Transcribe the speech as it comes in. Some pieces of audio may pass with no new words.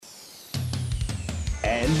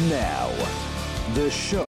And now, the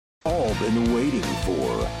show all been waiting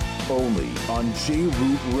for. Only on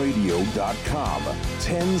JRootRadio.com.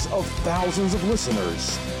 Tens of thousands of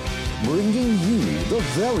listeners. Bringing you the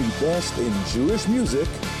very best in Jewish music.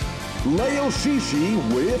 Leil Shishi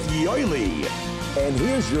with Yoely. And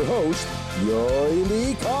here's your host,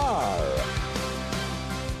 Yoely Kar.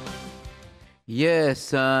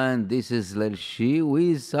 Yes, and this is Leil Shi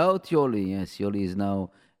without Yoely. Yes, Yoely is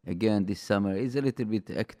now, again, this summer is a little bit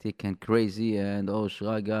hectic and crazy, and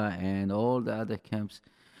Shraga and all the other camps.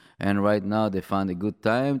 And right now they found a good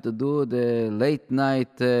time to do the late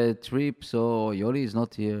night trip, so Yoely is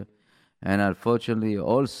not here. And unfortunately,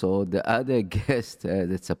 also the other guest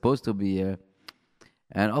that's supposed to be here,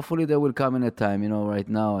 and hopefully they will come in a time. Right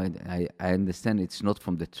now I understand it's not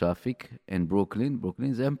from the traffic in Brooklyn.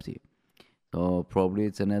 Brooklyn is empty. So probably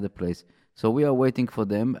it's another place. So we are waiting for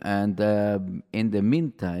them. And in the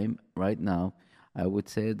meantime, right now, I would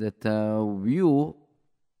say that you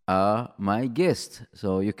are my guest.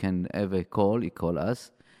 So you can have a call, you call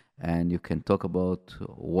us, and you can talk about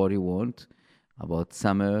what you want, about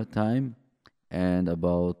summertime, and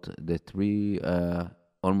about the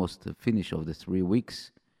almost the finish of the 3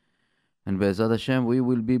 weeks. And Be'ezrat Hashem, we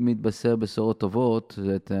will be מתבשר בשורות טובות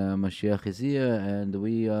that Mashiach is here, and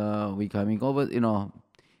we coming over.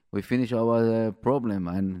 We finish our problem,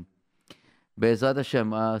 and Be'ezrat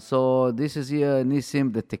Hashem. So this is here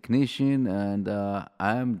Nissim, the technician, and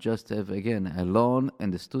I'm just again alone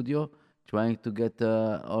in the studio, trying to get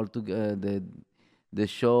all together the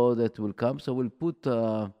show that will come. So we'll put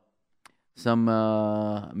some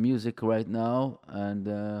music right now, and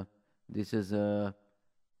this is.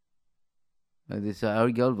 This is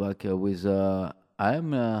Ari Gelbach with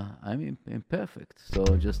I'm imperfect. So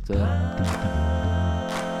just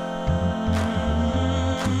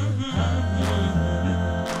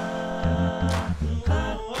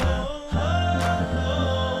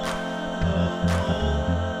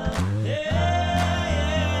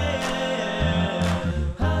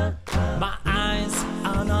My eyes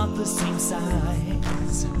are not the same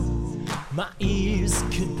size. My ears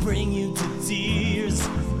could bring you to tears.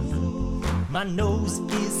 My nose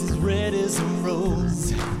is as red as a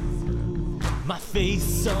rose. My face,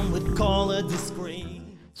 some would call a disgrace.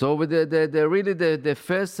 so with the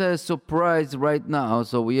first surprise right now.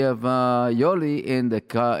 So we have Yoely in the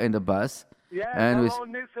car in the bus. Yes, and hello,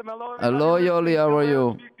 Nissim. Hello, hello, everybody. Yoely. How are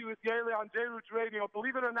you? Speaking with Yoely on JRoot Radio.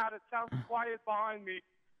 Believe it or not, it sounds quiet behind me,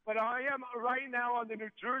 but I am right now on the New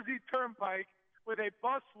Jersey Turnpike with a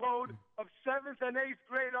bus load of 7th and 8th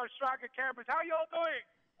grade Ostraka campers. How y'all doing?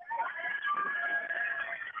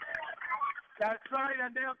 That's right,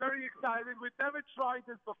 and they're very excited. We've never tried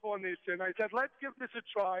this before, Nissim. I said, let's give this a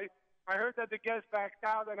try. I heard that the guest backed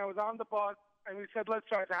out, and I was on the bus, and we said, let's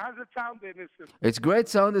try it. How does it sound, Nissim? It's great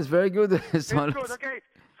sound. It's very good. It's good. Okay.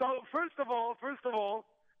 So first of all,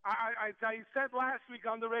 I said last week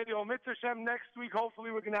on the radio, Mitzvah Shem, next week,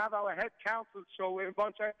 hopefully we're going to have our head counselors show. A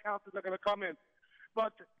bunch of head counselors are going to come in.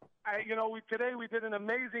 But today we did an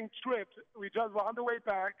amazing trip. We just were on the way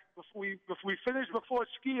back. We finished before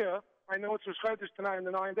Shkia. I know it's Rosh Chodesh tonight in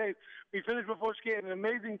the 9 days. We finished before Shkia, an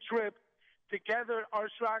amazing trip together. Our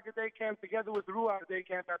Shraga Day Camp together with Ruach Day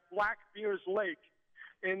Camp at Black Bears Lake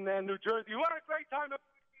in New Jersey. What a great time!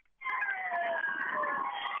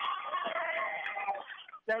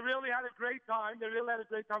 They really had a great time.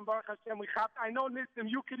 Baruch Hashem. I know, Nissim,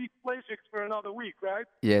 you could eat fleishiks for another week, right?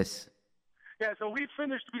 Yes. Yeah, so we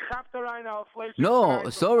finished. We have to right now. No,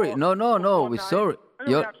 sorry. No. We're sorry.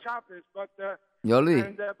 We have Shabbos, but Yoely.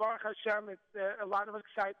 and Baruch Hashem, it's a lot of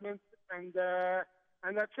excitement, and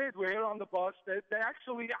that's it. We're here on the bus. They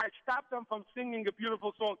actually, I stopped them from singing a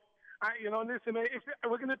beautiful song. Listen, if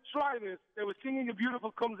we're going to try this, they were singing a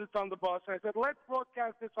beautiful Kumsitz on the bus. I said, let's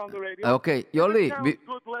broadcast this on the radio. Okay, Yoely. If it sounds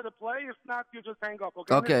good, let it play. If not, you just hang up.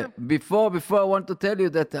 Okay. Okay. Before I want to tell you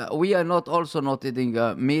that we are not eating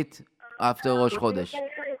meat after Rosh Chodesh.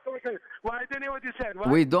 Well, I didn't hear what you said. What?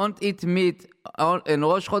 We don't eat meat. In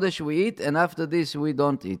Rosh Chodesh we eat, and after this we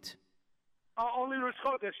don't eat. Only Rosh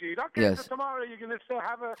Chodesh you eat. Okay, yes. So tomorrow you're going to still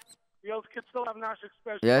have you kids still have Nash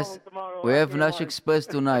Express. Yes, tomorrow. We have Nash Express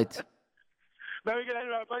tonight. Very good,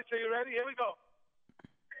 anyway. So you ready? Here we go.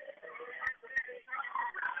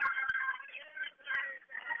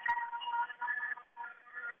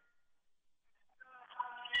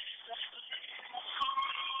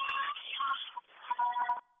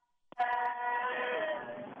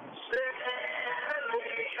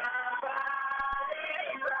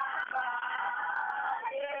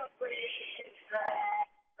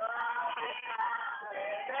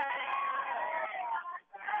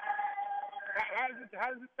 How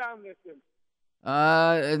does it sound, listen?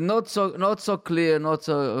 Not so clear, not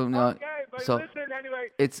so. Okay, but so listen, anyway,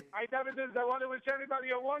 it's I never did. I want to wish everybody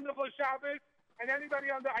a wonderful Shabbos, and anybody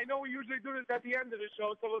I know we usually do this at the end of the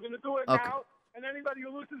show, so we're going to do it Okay. now. And anybody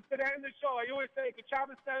who listens to the end of the show, I always say, good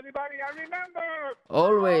Shabbos to everybody. I remember.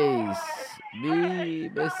 always be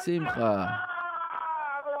besimcha.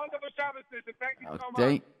 Have a wonderful Shabbos, listen. Thank you so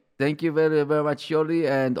much. Thank you very, very much, Yoely,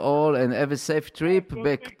 and have a safe trip Good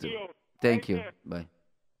back. speak to you. Thank Take you. care. Bye.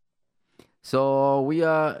 So we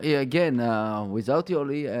are here again without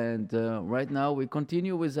Yoely, and right now we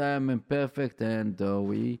continue with I Am Imperfect, and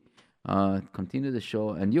we continue the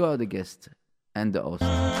show, and you are the guest and the host.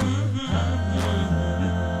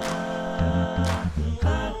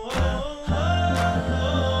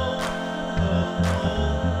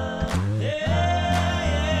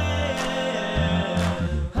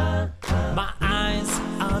 My eyes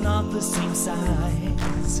are not the same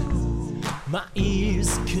size. My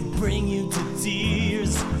ears could bring you to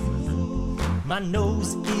tears. My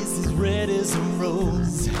nose is as red as a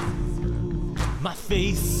rose. My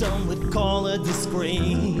face some would call a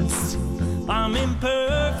disgrace. I'm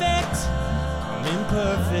imperfect,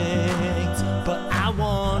 but I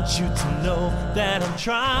want you to know that I'm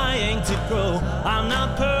trying to grow. I'm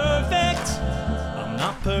not perfect,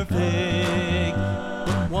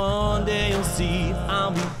 but one day you'll see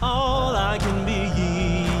I'll be all I can be.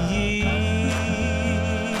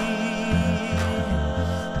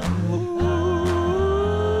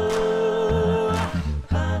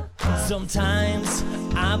 Sometimes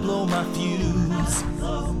I blow my fuse.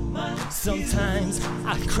 Sometimes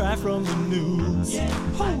I cry from the news.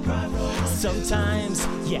 Sometimes,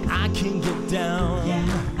 yeah, I can get down.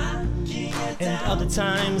 And other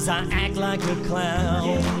times I act like a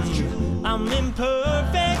clown. I'm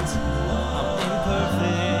imperfect,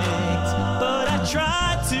 but I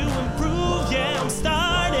try to improve. Yeah, I'm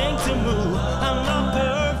starting to move. I'm not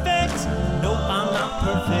perfect, no, I'm not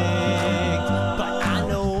perfect, but I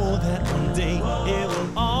know that one day it will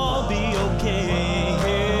all be okay.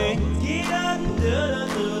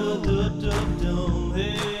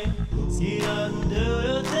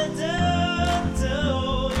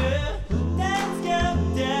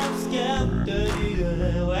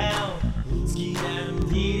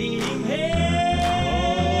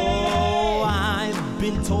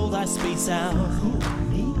 Told I space out.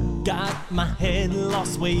 Got my head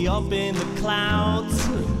lost way up in the clouds.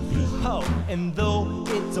 Oh, and though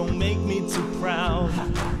it don't make me too proud,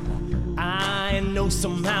 I know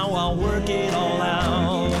somehow I'll work it all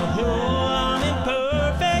out. Oh, I'm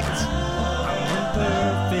imperfect,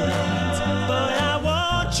 but I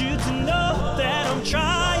want you to know that I'm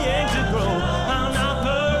trying to grow. I'm not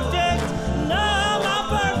perfect, no, I'm not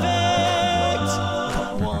perfect,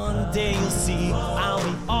 but one day you'll see I'll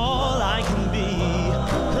be all I can be.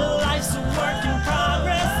 Life's a work in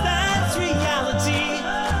progress, that's reality.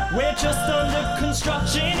 We're just under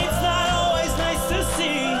construction, it's not always nice to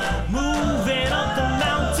see. Moving up the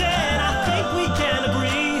mountain, I think we can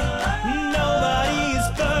agree. Nobody is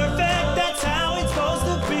perfect, that's how it's supposed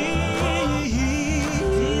to be.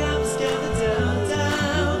 I'm scared of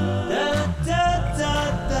down, give it up, give it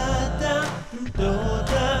up, I'm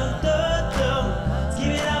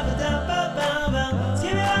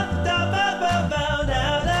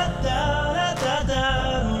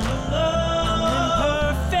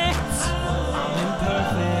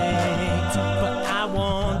imperfect, but I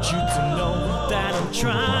want you to know that I'm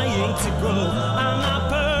trying to grow. I'm not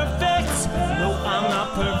perfect, no, I'm not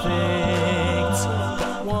perfect,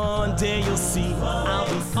 but one day you'll see I'll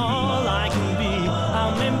be all I can be.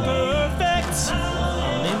 I'm imperfect,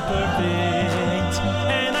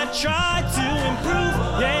 and I try to improve.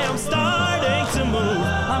 Yeah, I'm starting to move.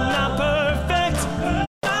 I'm not perfect, and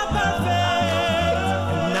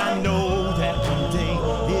I know that one day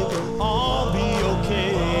it will all be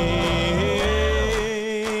okay.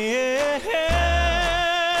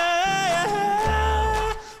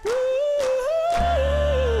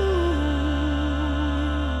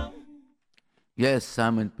 Yes,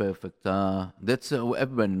 I'm imperfect. That's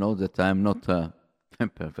everyone knows that I'm not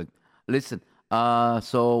imperfect. Listen,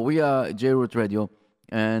 so we are JRoot Radio,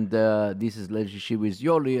 and this is relationship with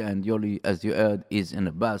Yoely, and Yoely, as you heard, is in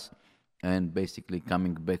a bus, and basically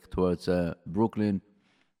coming back towards Brooklyn,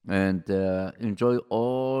 and enjoy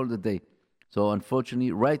all the day. So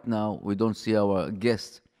unfortunately, right now we don't see our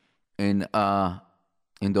guest in the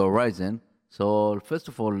horizon. So first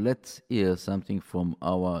of all, let's hear something from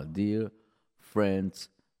our dear friends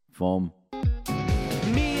from.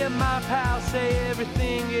 Me and my pal say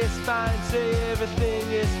everything is fine, say everything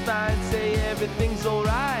is fine, say everything's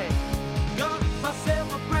alright. Got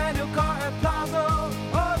myself a brand new car at Plaza,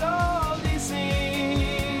 all these things.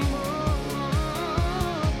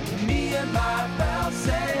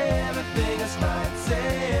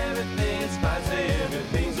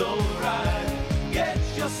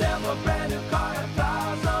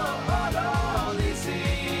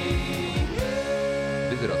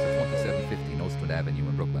 Avenue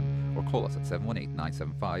in Brooklyn, or call us at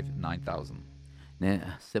 718-975-9000.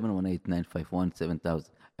 718-951-7000.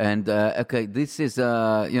 And okay, this is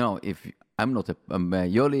if I'm not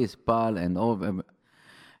Yoely is Pal and all of them,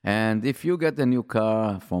 and if you get a new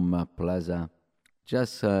car from Plaza,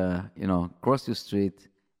 just cross the street.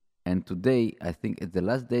 And today, I think it's the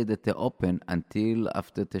last day that they open until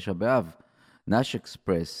after Tesha B'Av. Nash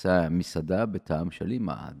Express, Misada Betam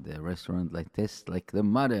Shalima, the restaurant like tastes like the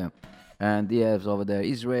mother. And they have over there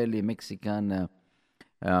Israeli, Mexican,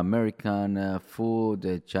 American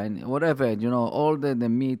food, Chinese, whatever, all the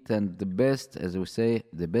meat and the best, as we say,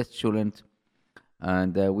 the best chulent.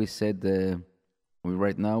 And we said,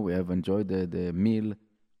 right now we have enjoyed the meal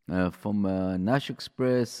from Nash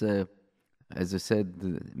Express, as I said,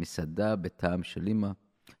 Misada Betam Shalima,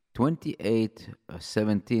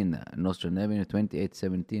 2817 Nostrand Avenue,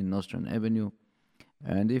 2817 Nostrand Avenue.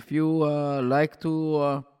 And if you like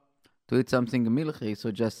to eat something milky,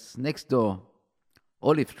 so just next door,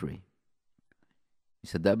 Olive Tree.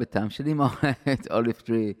 Misada Betam Shalima, Olive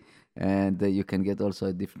Tree. And you can get also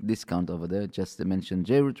a discount over there. Just to mention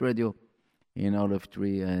JRoot Radio in Olive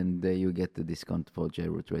Tree, and you get the discount for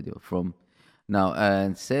JRoot Radio from now.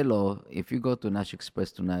 And Selo, if you go to Nash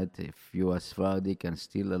Express tonight, if you are Sephardic and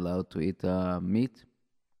still allowed to eat meat,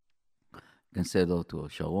 you can say hello to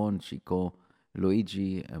Sharon, Chico,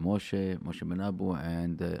 Luigi, Moshe Benabu,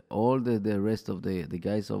 and all the rest of the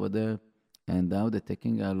guys over there. And now they're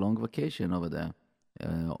taking a long vacation over there,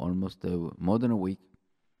 almost more than a week.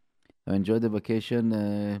 Enjoy the vacation.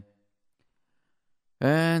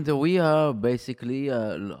 And we are basically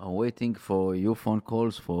waiting for your phone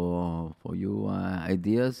calls, for your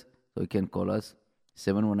ideas. So you can call us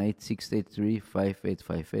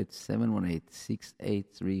 718-683-5858,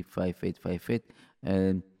 718-683-5858.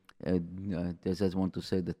 And I just want to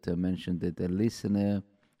say that I mentioned that a listener,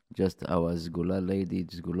 just our Zgulot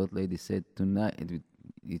lady said tonight,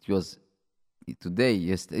 it was today,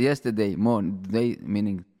 yesterday morning, today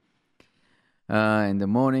meaning in the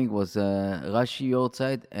morning was Rashi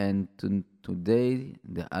Yortzeit, and today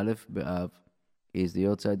the Aleph B'Av is the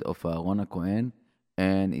Yortzeit of Aaron Cohen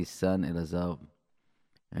and his son Elazar.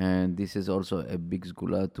 And this is also a big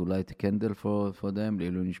sgula to light a candle for them,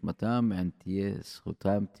 Leilu Nishmatam, and Tiye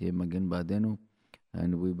Zchutam, Tiye Magen Ba'adenu,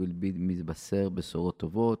 and we will be Mizbaser Besorot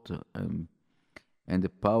Tovot, and the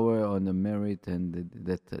power on the merit, and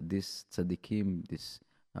that this tzaddikim, this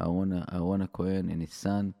Aaron Cohen and his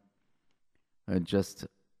son, just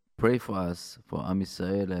pray for us, for Am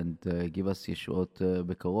Yisrael, and give us Yeshuot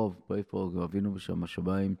Bekarov. Pray for Avinu B'Shem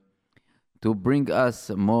HaShabayim to bring us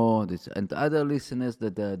more. And other listeners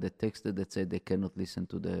that texted that said they cannot listen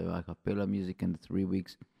to the a cappella music in the 3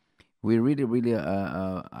 weeks. We really, we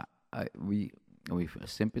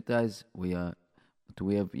sympathize. We have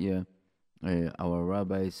here our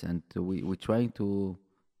rabbis, and we're trying to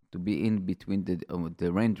be in between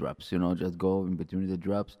the raindrops. Just go in between the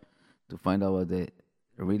drops, to find out the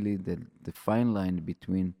fine line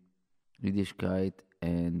between Yiddishkeit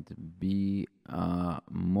and be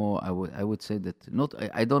more. I would say that not.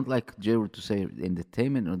 I don't like JRoot to say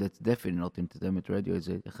entertainment. No, that's definitely not entertainment radio. It's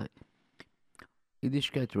a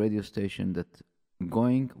Yiddishkeit radio station that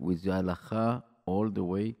going with the halacha all the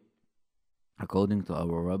way, according to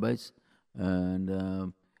our rabbis, and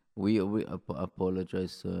we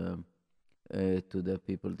apologize. To the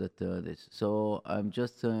people that this. So I'm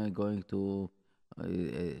just going to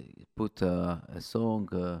put a song,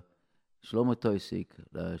 Shlomo Toisik,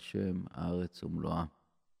 L'Hashem Haaretz Umloa.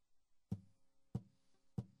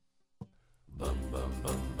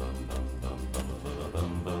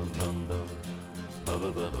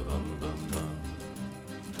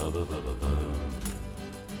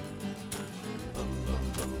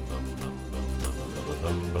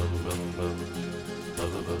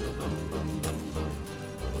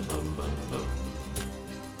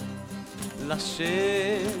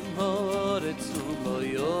 L'Hashem Haaretz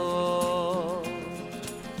Umloa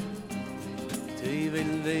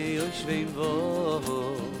Tevel ve'yoshvei bo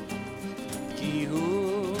Ki hu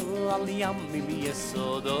al yamim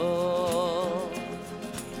yesodo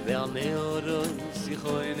Ve'aneoro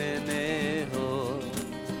sichoin eneho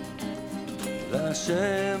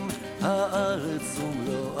L'Hashem Haaretz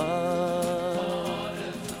Umloa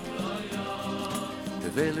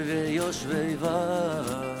Tevel ve'yoshvei bo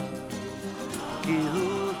כי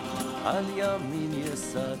הוא על ימין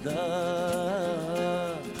יסדה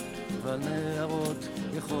ועל נהרות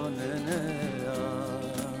יכונניה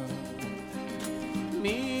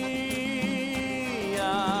מי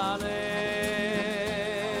יעלה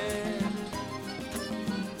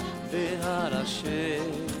בהר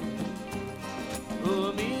השם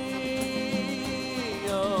ומי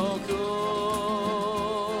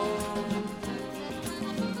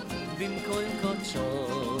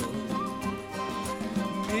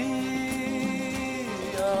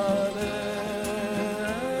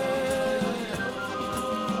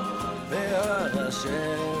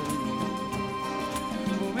השם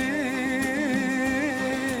ומי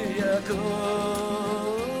יקום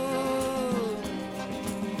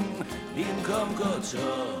במקום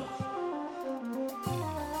קודשו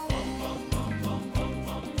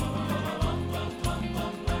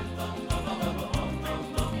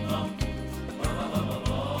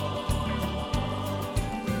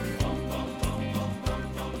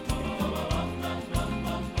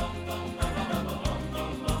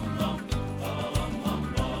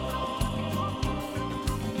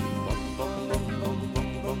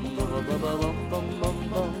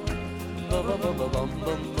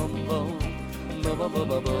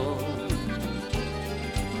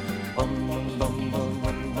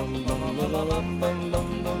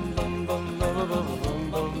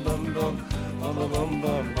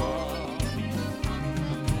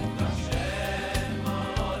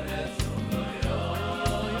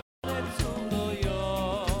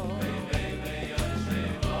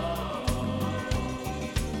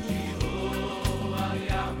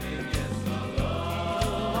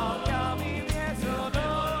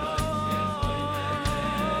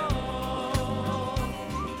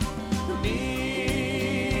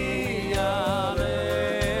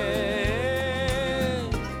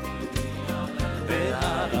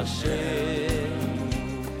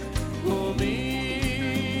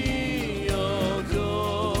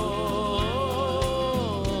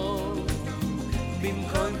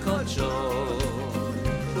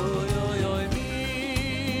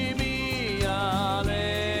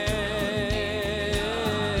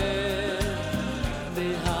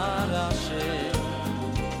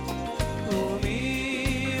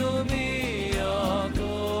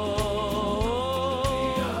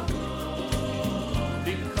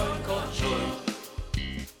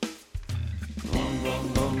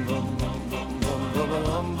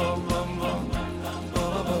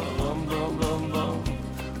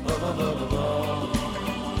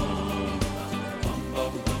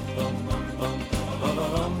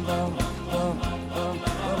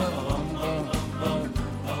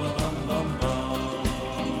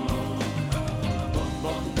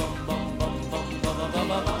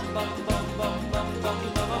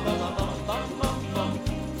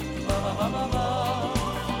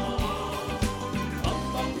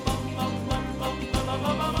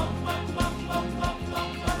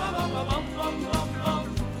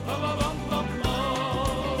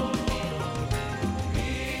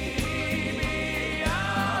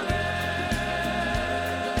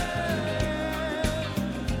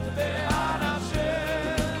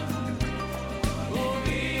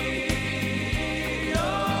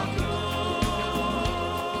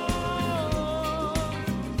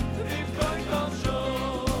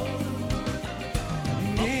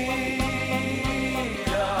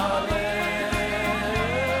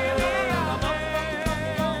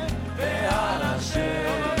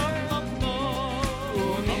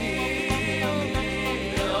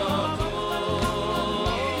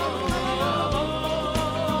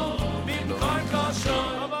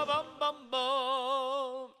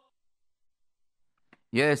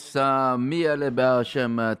Yes, Mia Lebe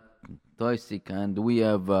Hashem Toisik, and we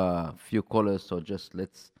have a few callers, so just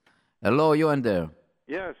let's. Hello, you in there?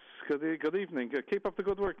 Yes, good evening. Keep up the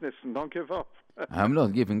good work, Nissen. Don't give up. I'm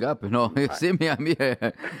not giving up, you know. You see me, I'm here.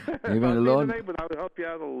 Even I'll alone. be the neighbor now to help you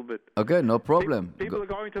out a little bit. Okay, no problem. People are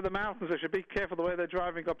going to the mountains. They should be careful the way they're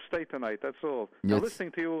driving upstate tonight. That's all. They're Yes.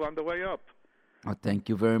 listening to you on the way up. Oh, thank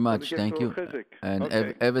you very much. get Thank to you. Chizik. And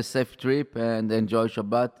Okay. have a safe trip and enjoy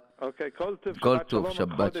Shabbat. Okay, Kol Tov, Kol Shabbat Tov, Shalom,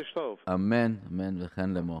 Shabbat. Chodesh Tov. Amen, amen,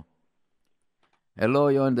 וכן לאמור. Hello,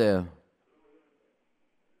 you in there?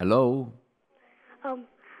 Hello?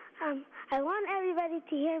 I want everybody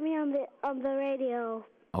to hear me on the radio.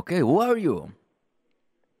 Okay, who are you?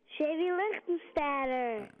 Shavy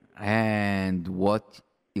Lichtenstadter. And what?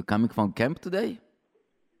 You coming from camp today?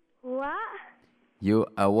 What? You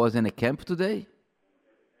was in a camp today?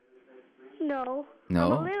 No. No?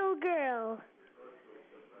 I'm a little girl.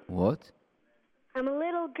 What? I'm a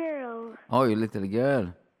little girl. Oh, you little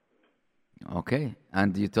girl. Okay.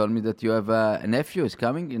 And you told me that you have a nephew is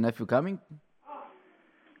coming? Your nephew coming?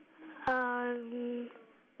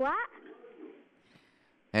 What?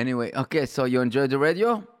 Anyway, okay, so you enjoy the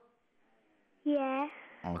radio? Yeah.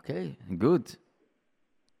 Okay, good.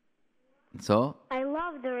 So, I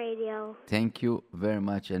love the radio. thank you very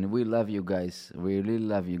much, and we love you guys. We really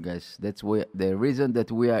love you guys. That's the reason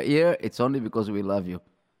that we are here. It's only because we love you.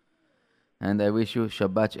 And I wish you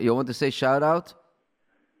Shabbat. You want to say shout out?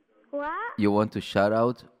 What? You want to shout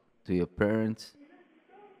out to your parents?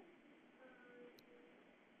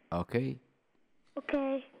 Okay.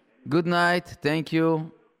 Okay. Good night. Thank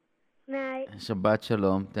you. Night. night. Shabbat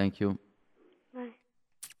Shalom. Thank you. Bye.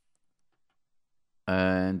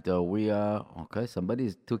 And we are okay. Somebody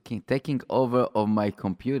is taking over of my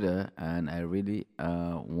computer, and I really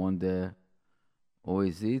wonder who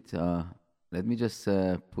is it. Let me just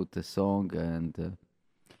put a song, and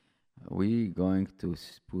we going to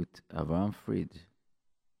put Avram Fried.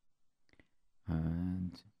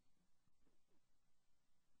 And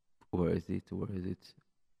where is it? Where is it?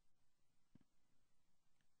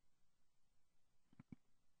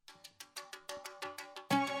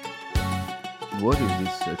 What is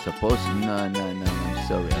this? It's supposed to... No.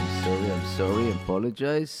 I'm sorry.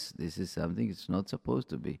 Apologize. This is something it's not supposed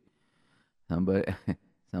to be.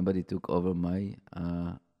 Somebody took over my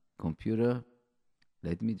computer.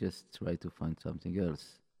 Let me just try to find something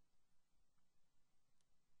else.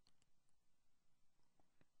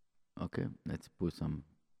 Okay, let's put some.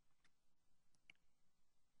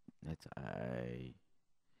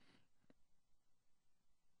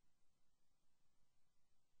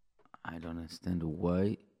 I don't understand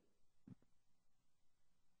why.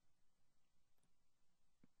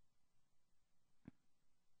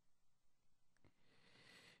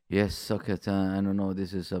 Yes, okay. I don't know.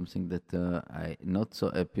 This is something that I not so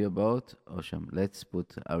happy about. Hashem, let's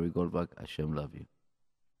put Ari Goldberg. Hashem love you.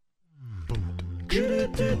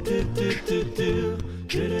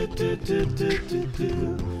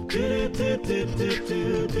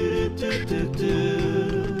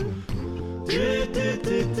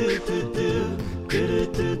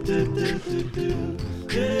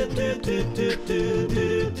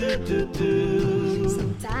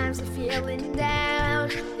 Sometimes you're feeling down,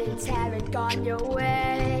 things haven't gone your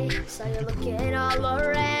way, so you're looking all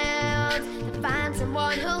around to find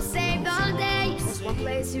someone who'll save the day. There's one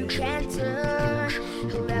place you can turn,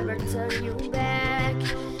 who'll never turn you back.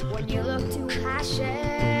 When you look to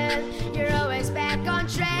Hashem, you're always back on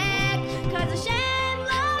track, 'cause Hashem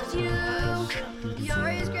loves you. You're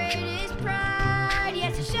his greatest pride.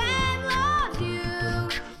 Yes, Hashem loves you.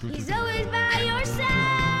 He's always by your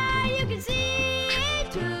side. You can see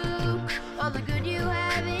it too. All the good you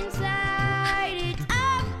have inside. It's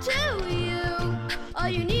up to you. All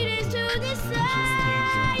you need is to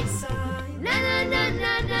decide. Na na na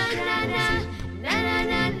na na na na. Na na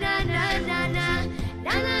na na na na na.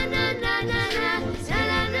 Na na na na na na. Na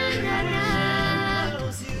na na na na.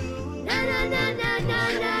 Na na na na na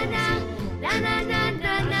na na. Na na na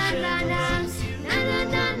na na na na. Na na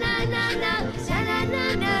na na na na. Na na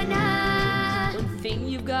na na. One thing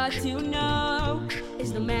you've got to know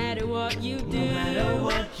is no matter what you do,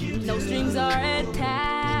 no strings are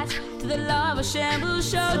attached to the love Hashem will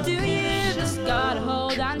show to you. Just gotta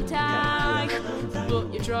hold on tight,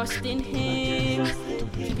 put your trust in Him,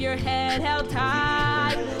 keep your head held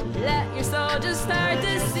tight, let your soul just start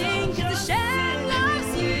to sing, 'cause Hashem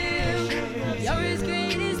loves you. You're His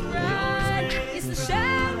greatest pride. Yes,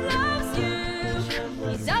 Hashem loves you.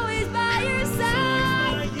 He's always by your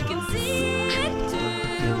side. You can see it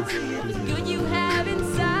too. The good you have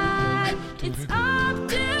inside. It's up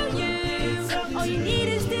to you. All you need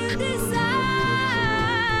is to decide.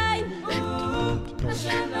 Ooh,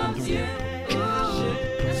 Hashem loves you. Ooh,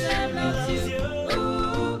 Hashem loves you.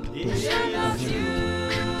 Ooh, Hashem loves you.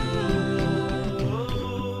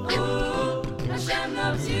 Ooh, Hashem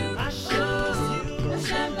loves you. Ooh,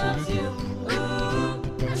 Hashem loves you. Ooh,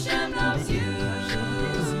 Hashem loves you.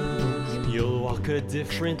 You'll walk a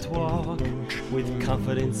different walk with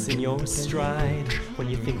confidence in your stride when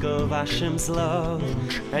you think of Hashem's love,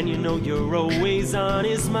 and you know you're always on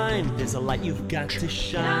His mind. There's a light you've got to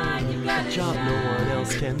shine, a job no one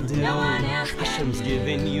else can do. Hashem's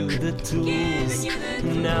giving you the tools.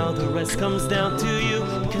 Now the rest comes down to you,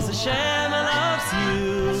 'cause Hashem loves you.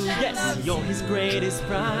 Yes, you're His greatest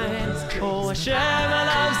pride. Oh, Hashem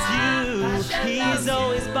loves you. He's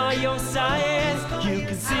always by your side. You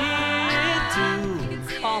can see it too.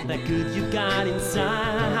 All that good you got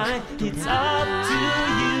inside. It's up to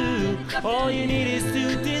you. All you need is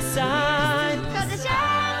to decide. 'Cause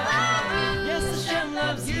Hashem loves you. Yes, Hashem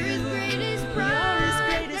loves you. You're His greatest You're pride. His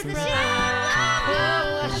greatest 'Cause pride. Oh,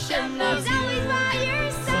 Hashem Hashem loves loves you. you. He's always by your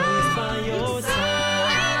Always side. by your You can see side.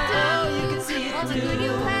 it Oh, too. you can see it All the too. good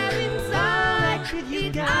you have inside. All that good you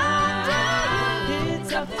It's got. up to you.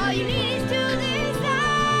 It's up to All you you. need is to decide.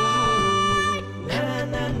 Na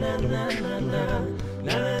na na na na na.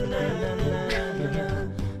 Na na na na na na.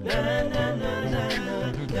 Na na na na na na.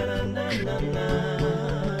 Na na na na.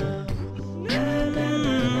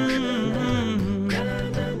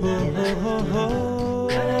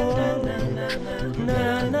 Na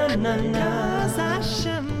na na na.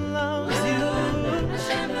 Hashem loves you.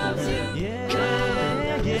 Hashem loves you. Yeah,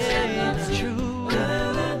 yeah, it's true.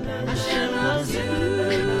 Hashem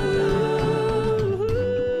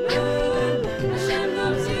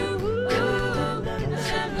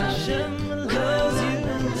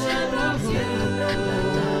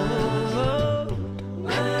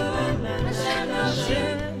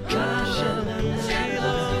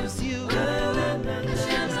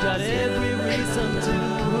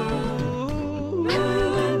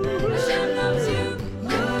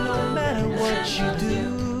what you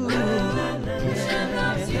do.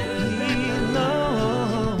 He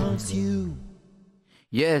loves you.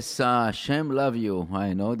 Yes, Hashem love you.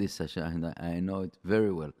 I know this, Hashem. I know it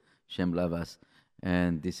very well. Hashem love us.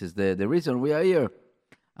 And this is the reason we are here.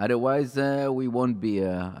 Otherwise, we won't be,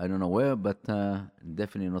 I don't know where, but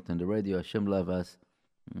definitely not on the radio. Hashem love us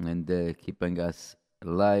and keeping us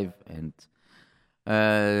alive and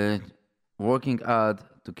working hard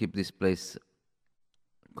to keep this place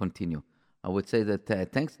continue. I would say that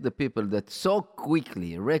thanks to the people that so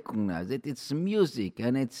quickly recognize that it's music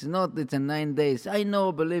and it's not, it's a 9 days. I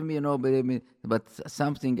know, believe me, but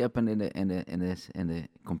something happened in the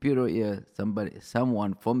computer here.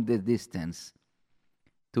 Someone from the distance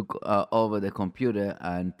took over the computer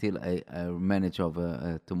until I managed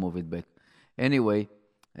to move it back. Anyway,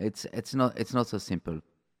 it's not so simple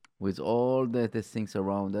with all the things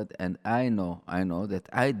around it. And I know that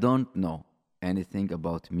I don't know anything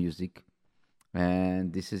about music.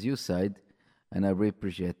 And this is your side, and I really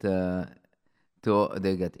appreciate to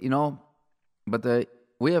they get But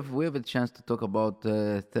we have a chance to talk about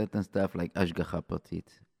certain stuff like Ashgacha Pratit,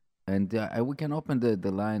 and we can open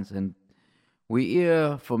the lines, and we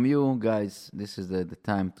hear from you guys. This is the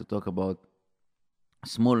time to talk about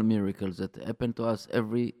small miracles that happen to us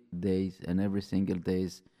every day and every single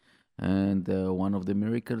days. And one of the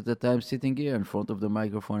miracles that I'm sitting here in front of the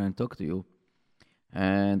microphone and talk to you.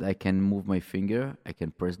 And I can move my finger, I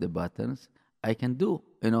can press the buttons, I can do,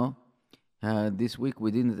 This week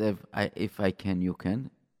we didn't have If I Can, You Can,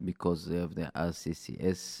 because of the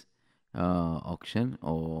RCCS auction.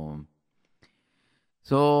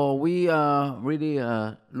 So we are really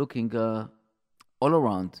looking all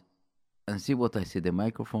around and see what I see, the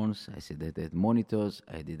microphones, I see the monitors,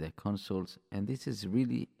 I did the consoles, and this is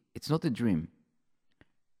really, it's not a dream.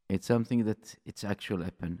 It's something that it's actually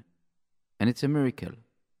happened. And it's a miracle.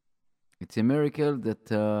 It's a miracle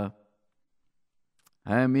that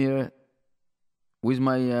I am here with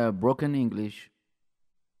my broken English,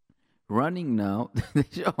 running now.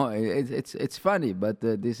 It's funny, but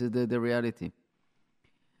this is the reality.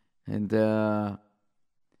 And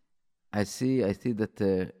I see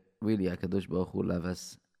that really Hakadosh Baruch Hu loves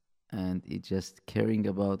us, and He's just caring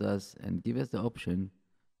about us and give us the option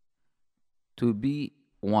to be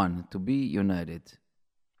one, to be united.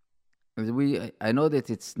 I know that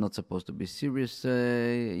it's not supposed to be serious.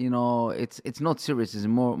 It's not serious. It's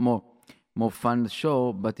more fun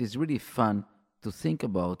show, but it's really fun to think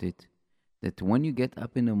about it. That when you get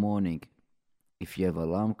up in the morning, if you have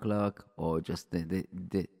alarm clock or just the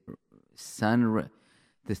sun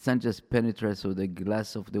just penetrates through the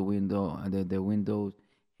glass of the window and the windows,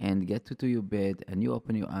 and get to your bed, and you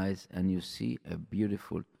open your eyes and you see a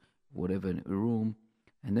beautiful whatever room,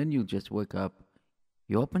 and then you just wake up.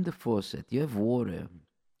 You open the faucet, you have water,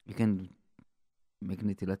 you can make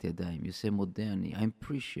netilat yadayim. You say moderni, I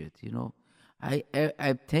appreciate, I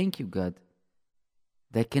thank you, God,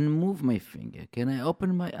 that I can move my finger. Can I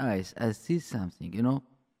open my eyes? I see something,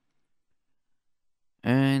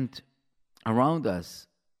 And around us,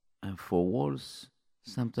 and four walls,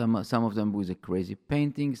 sometimes some of them with a crazy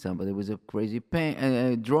painting, somebody with a crazy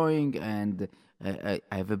drawing, and I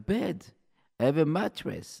have a bed, I have a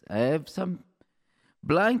mattress, I have some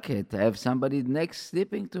blanket, I have somebody next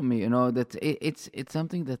sleeping to me, that it's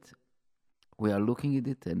something that we are looking at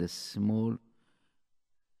it and a small,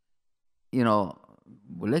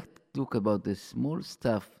 let's talk about the small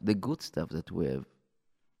stuff, the good stuff that we have.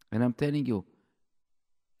 And I'm telling you,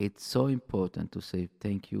 it's so important to say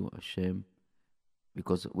thank you, Hashem,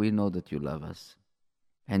 because we know that you love us.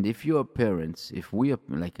 And if you are parents, if we are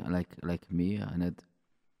like me, and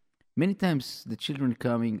many times the children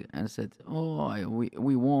coming and said,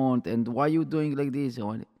 we want, and why are you doing like this?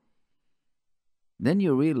 Then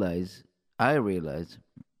I realize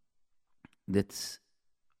that's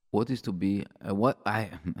what is to be, what the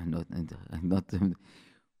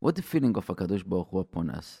feeling of HaKadosh Baruch Hu upon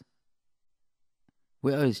us.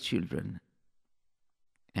 We are His children.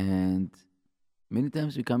 And many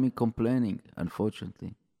times we come in complaining,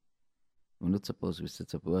 unfortunately. We're supposed to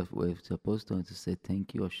say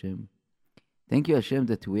thank you, Hashem. Thank you, Hashem,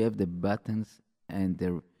 that we have the buttons and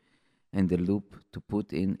the loop to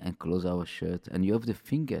put in and close our shirt, and you have the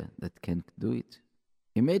finger that can do it.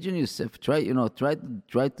 Imagine yourself try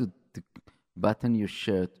to button your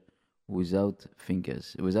shirt without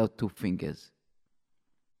fingers, without two fingers.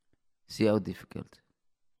 See how difficult.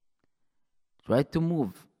 Try to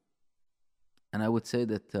move, and I would say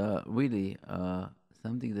that really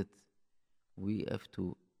something that we have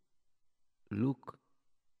to look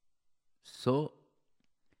so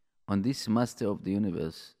on this master of the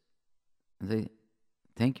universe and say,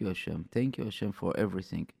 Thank you, Hashem. Thank you, Hashem, for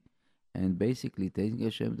everything. And basically, thank you,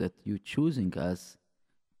 Hashem, that you choosing us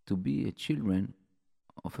to be a children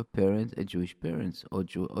of a parent, a Jewish parents, or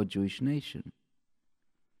Jewish nation.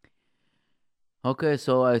 Okay,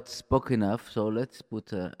 so I spoke enough. So let's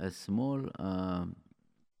put a small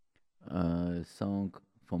song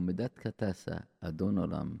from Medat Katasa, Adon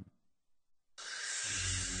Olam.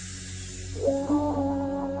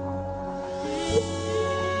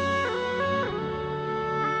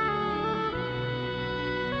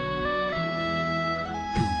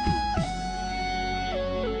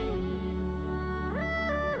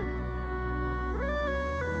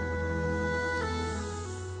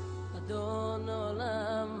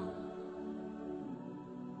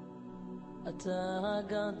 אתה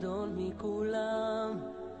גדול מכולם,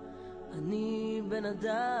 אני בן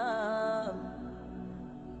אדם,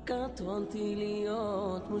 קטונתי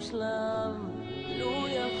להיות מושלם, לו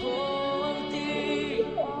יכולתי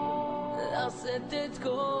לשאת את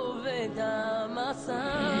כובד המשא,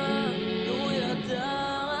 לו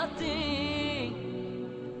ידעתי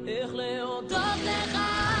איך להודות לך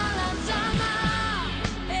על הנשמה.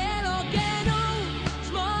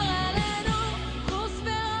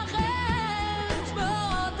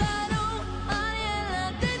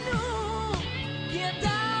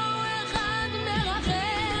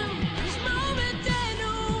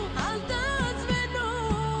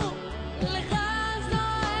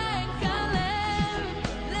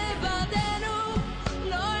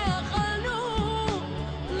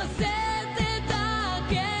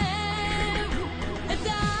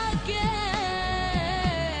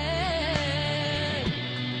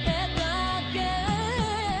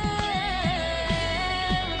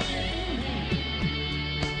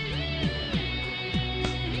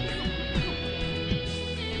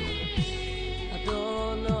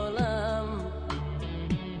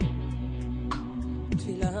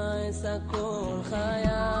 כל חיי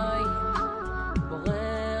בורא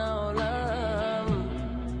העולם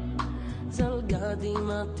צל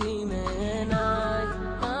גדימתי מעיניי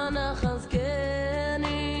אנא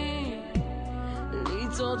חזקני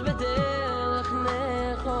לצעוד בדרך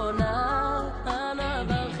נכונה אנא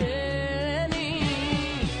ברכני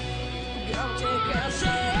גם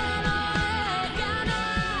כשקשה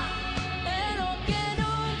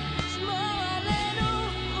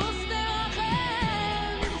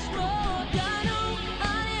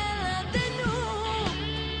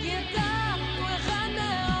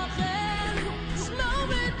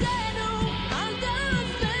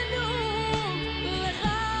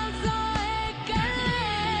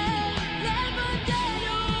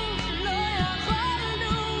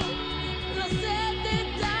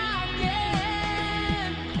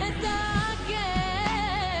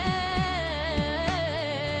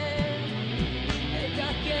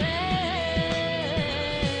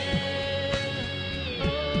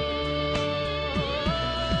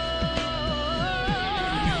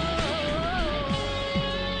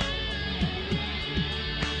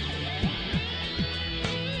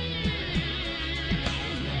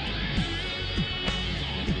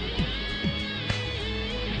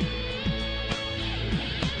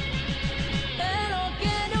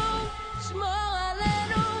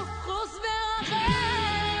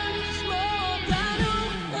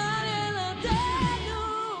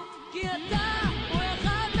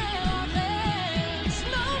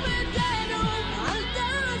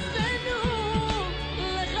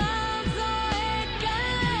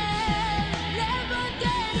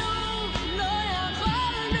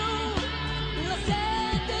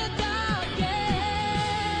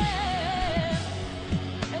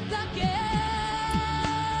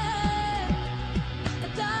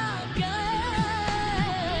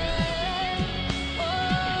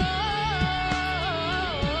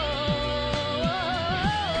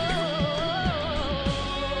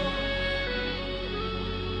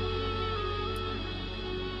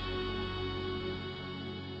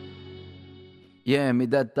Yeah,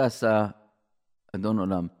 Midat Tasa, Adon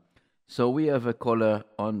Olam. So we have a caller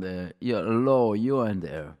on the. Yeah, hello, you are in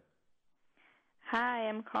there. Hi,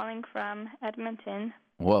 I'm calling from Edmonton.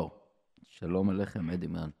 Wow. Shalom Alechem,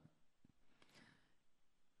 Edmonton.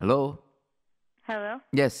 Hello? Hello?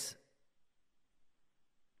 Yes.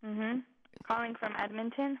 Calling from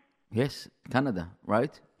Edmonton? Yes, Canada,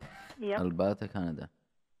 right? Yep. Alberta, Canada.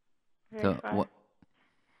 Very far.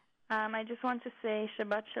 I just want to say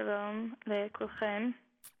Shabbat Shalom lekulchem.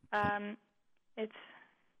 It's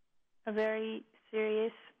a very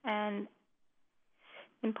serious and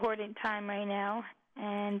important time right now,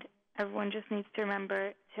 and everyone just needs to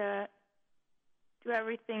remember to do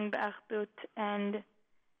everything b'achdut and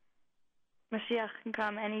Mashiach can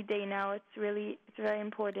come any day now. It's very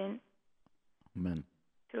important. Amen.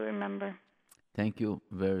 To remember. Thank you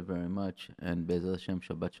very, very much. And Be'ezrat Hashem,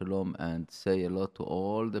 Shabbat Shalom. And say hello to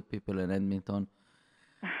all the people in Edmonton.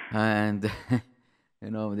 And,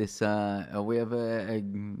 this we have a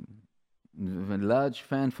large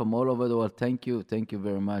fan from all over the world. Thank you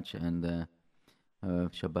very much. And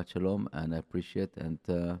Shabbat Shalom. And I appreciate and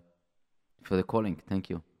for the calling. Thank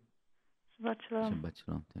you. Shabbat Shalom. Shabbat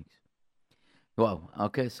Shalom. Thanks. Wow.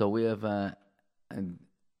 Okay, so we have a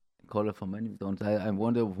caller from Edmonton. I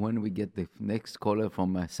wonder when we get the next caller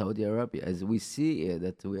from Saudi Arabia, as we see here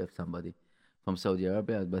that we have somebody from Saudi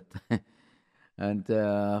Arabia. But and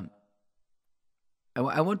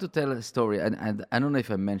I want to tell a story, and I don't know if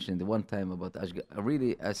I mentioned one time about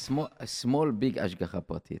really a small big Ashgacha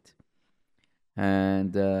Pratit.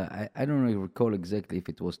 And I don't really recall exactly if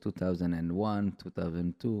it was 2001,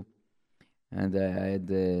 2002. And I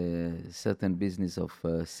had a certain business of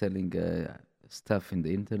selling stuff in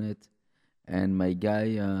the internet. And my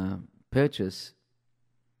guy purchased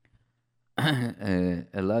a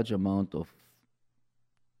large amount of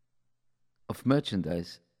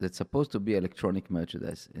merchandise that's supposed to be electronic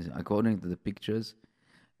merchandise. According to the pictures,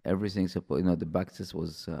 everything supposed, the boxes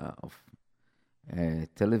was of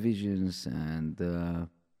televisions and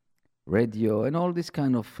radio and all this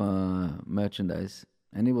kind of merchandise,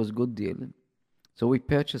 and it was a good deal. So we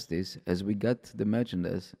purchased this. As we got the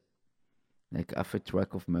merchandise, like half a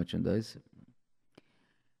truck of merchandise,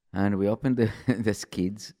 and we opened the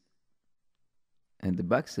skids, and the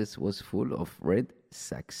boxes was full of red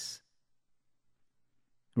sacks.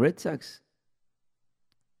 Red sacks.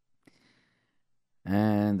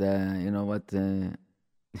 And you know what?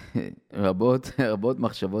 רבות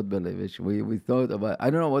מחשבות בלב. We thought about, I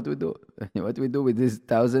don't know what we do. What we do with these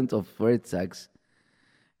thousands of red sacks.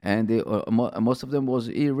 And they, most of them was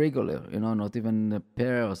irregular, not even a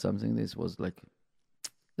pair or something. This was like,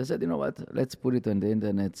 they said, you know what, let's put it on the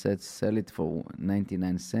internet, sell it for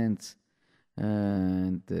 99 cents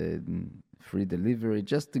and free delivery,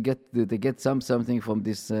 just to get something from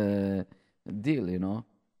this deal,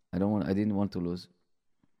 I didn't want to lose.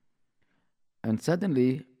 And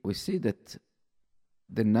suddenly we see that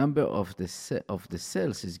the number of the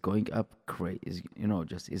sales is going up crazy,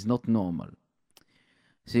 just is not normal.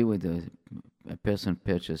 See, with a person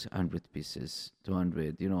purchase 100 pieces,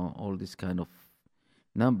 200, all these kind of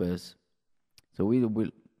numbers. So we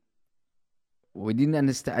didn't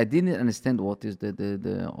understand. I didn't understand what is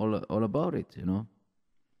the all about it,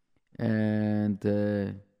 And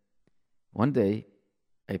one day,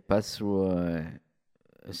 I passed through a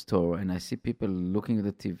store and I see people looking at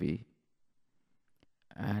the TV.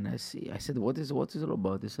 And I said, "What is it all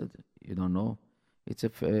about?" They said, "You don't know? It's a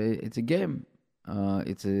game.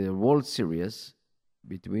 It's a World Series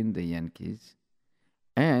between the Yankees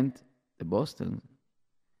and the Boston."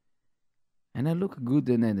 And I look good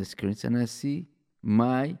in the screens and I see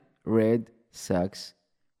my Red Sox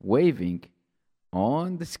waving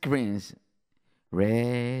on the screens.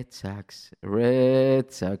 Red Sox.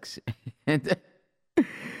 And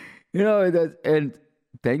and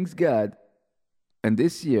thanks God. And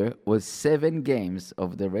this year was 7 games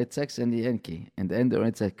of the Red Sox and the Yankee, and then the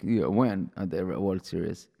Red Sox won the World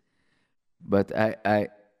Series. But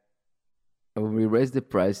we raised the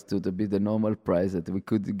price to be the normal price that we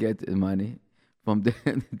could get money from the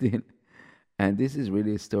deal. And this is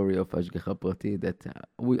really a story of Ashgacha Prati that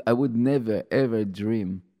I would never ever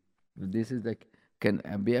dream. This is can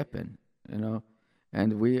be happen, And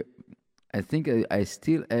I think I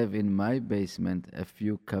still have in my basement a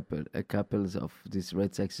few couples of these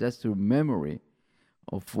Red Sox, just to memory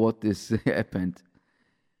of what this happened.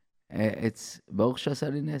 It's Baruch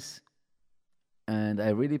Shasali Nes. And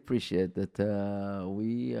I really appreciate that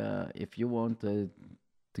if you want to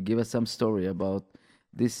give us some story about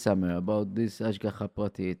this summer, about this Ashgacha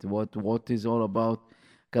Pratit, what is all about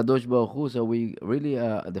Kadosh Baruch Hu. So we really,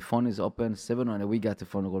 the phone is open, 7-1. We got a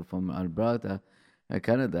phone call from Alberta,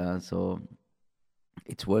 Canada, so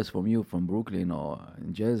it's worse from you, from Brooklyn or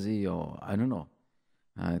Jersey or I don't know,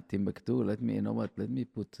 Timbuktu. Let me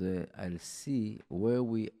put, I'll see where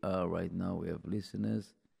we are right now. We have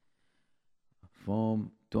listeners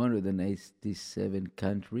from 287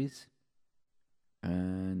 countries,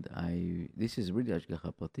 and this is really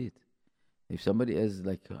Ashgacha Pratit. If somebody has,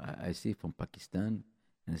 I see from Pakistan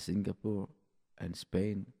and Singapore and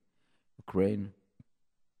Spain, Ukraine,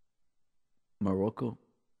 Morocco,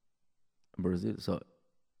 Brazil. So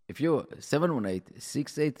if you're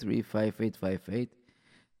 718-683-5858,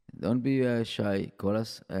 don't be shy. Call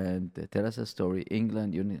us and tell us a story.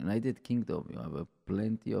 England, United Kingdom, you have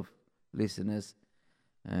plenty of listeners.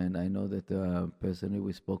 And I know that personally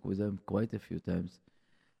we spoke with them quite a few times.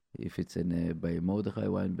 If it's by Mordechai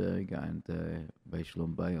Weinberg and by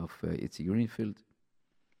Shlombai of Itzy Greenfield.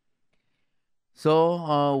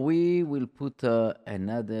 So we will put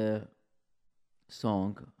another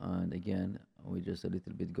song, and again, we just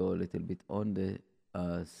go a little bit on the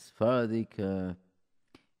Sephardic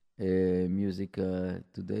music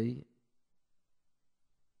today.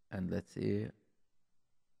 And let's hear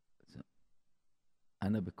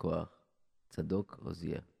Anna Bekoach, Tzadok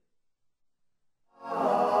Ozier.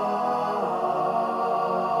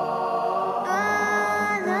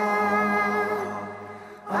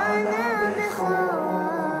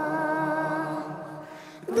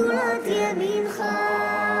 גדולת ימינך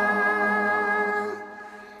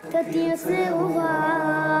תתיר שעורה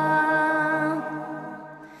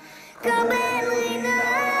קבל רינת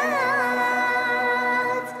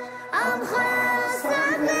עמך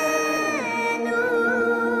סבנו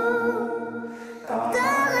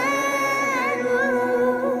תרנו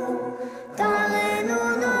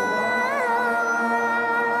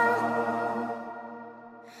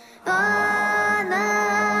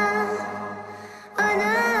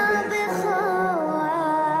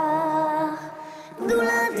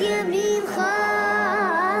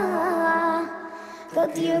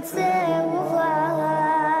תרצה ובא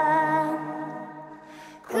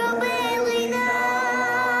קבל רינת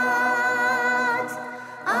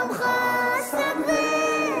עמך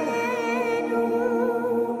סגרנו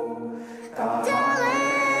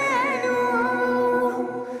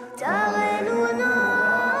תרנו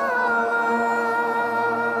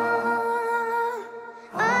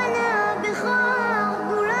אנא בך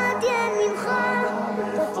גדולת ימינך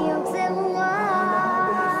תתיר צרורה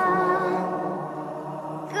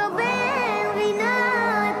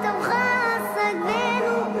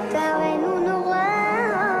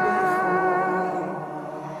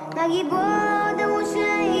גיבור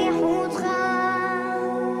דמושי חמודך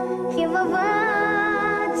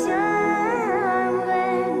כבבת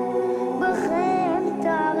שמרן בכם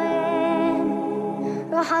תרן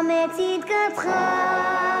רחמי צדקתך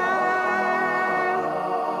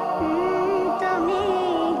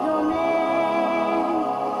תמיד גומלן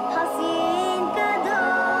חסין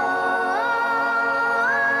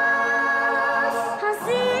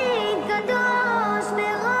קדוש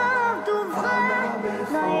ברוב טובך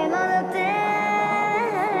נאמנתך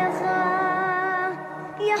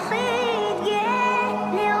יחיד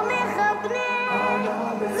גאה לאומך פנה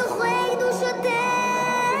זוכרי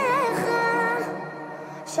קדושתך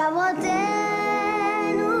שברתנו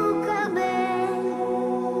קבל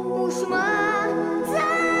ושמע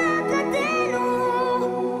צעקתנו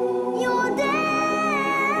יודע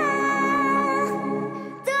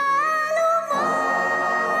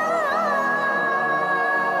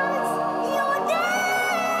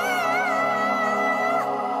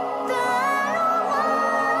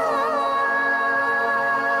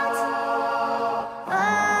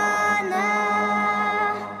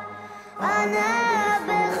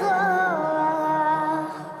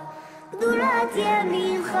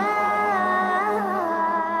ימינך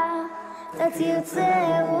תתיר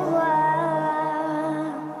צרורה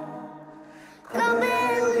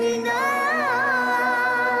קבל רינת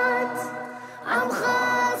עמך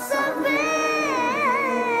סבנו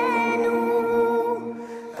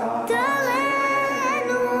תרנו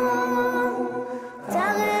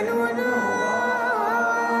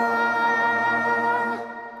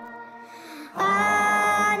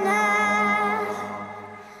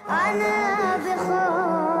אנא בכוח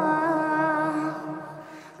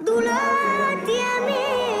גדולת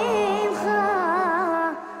ימינך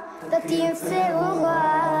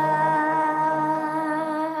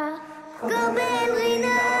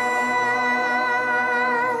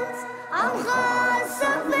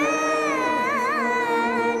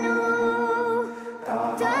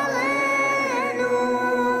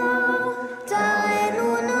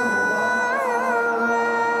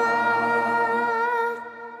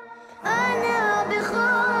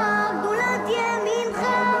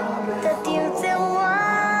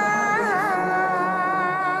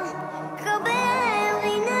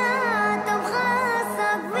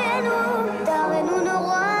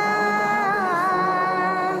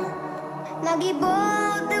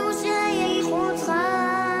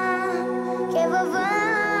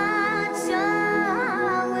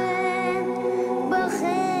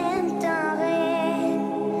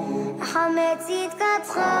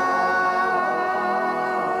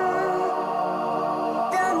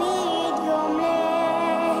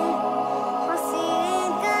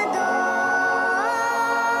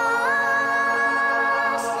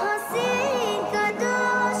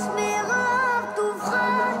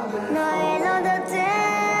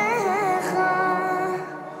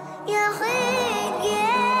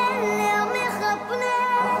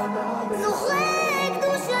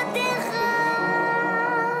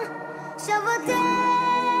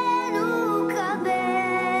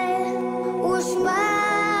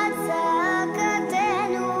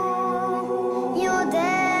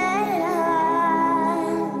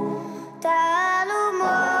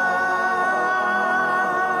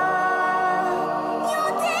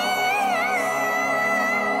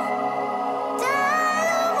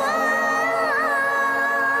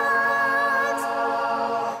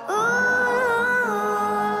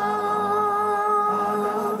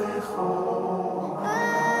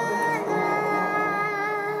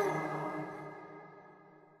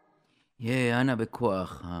Anna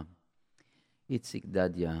Bekoach, Itzik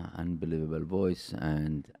Dadia, unbelievable voice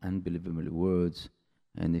and unbelievable words.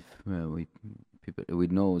 And if we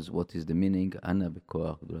knows what is the meaning, Anna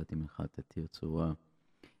Bekoach, Gdulati Mincha Tirtzua.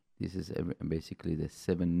 This is basically the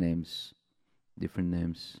 7 names, different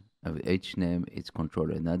names. Of each name, it's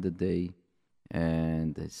controlled another day,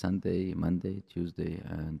 and Sunday, Monday, Tuesday,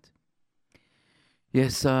 and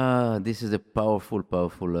yes, this is a powerful.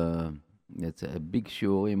 It's a big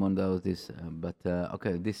shiurim on this, but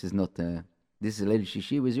okay, this is not. This is Leil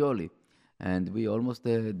Shishi with Yoely, and we almost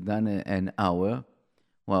done an hour.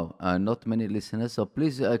 Wow, not many listeners. So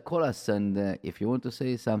please call us, and if you want to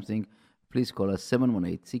say something, please call us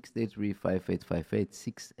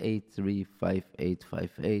 718-683-5858,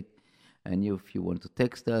 683-5858. And if you want to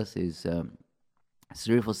text us, is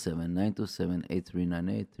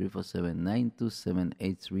 347-927-8398,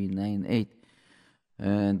 347-927-8398.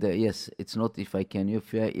 And yes, it's not if I can,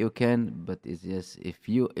 if you can, but it's yes,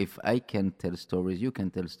 if I can tell stories, you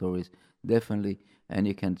can tell stories, definitely. And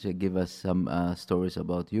you can give us some stories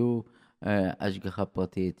about you, Ashgacha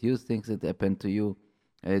Pratit, you things that happened to you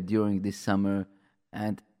during this summer.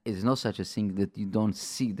 And it's not such a thing that you don't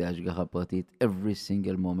see the Ashgacha Pratit every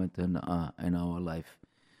single moment in our life.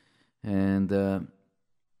 And,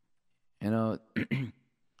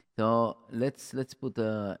 so let's put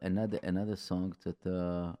another song that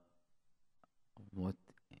what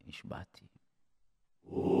Ishbati.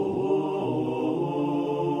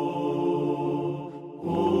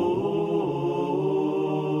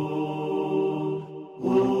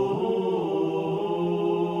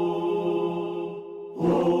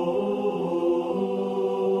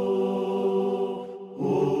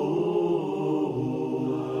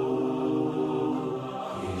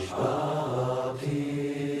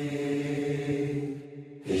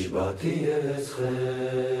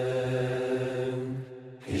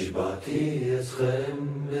 השבעתי אתכם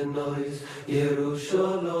בנויס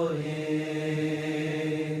ירושלים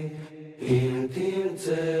אם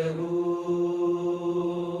תמצאו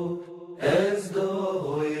אז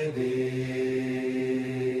דוידי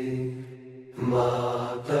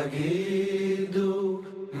מה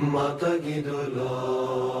תגידו לו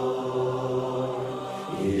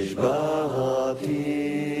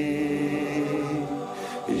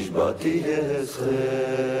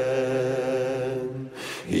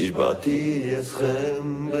השבעתי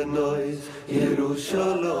אתכם בנויס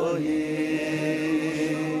ירושלים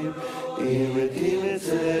אם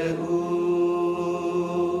תמצאו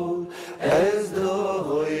אז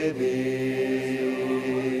דוידי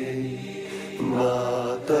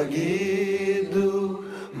מה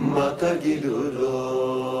תגידו לו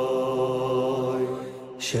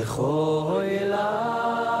שחוילס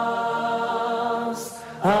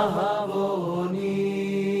אהבוני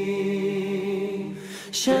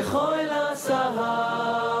שחוילס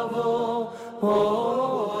אהבוני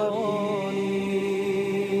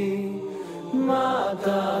מה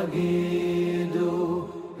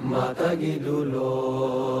תגידו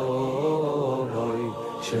לו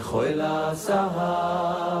שחוילס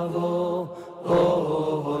אהבוני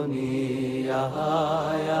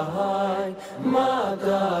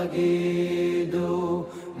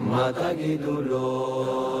מה תגידו לו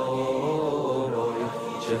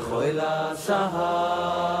שחוילס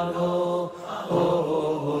אהבוני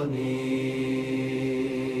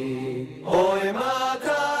אוי מה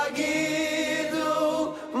תגידו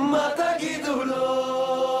לו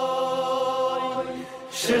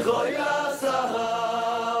שחוילס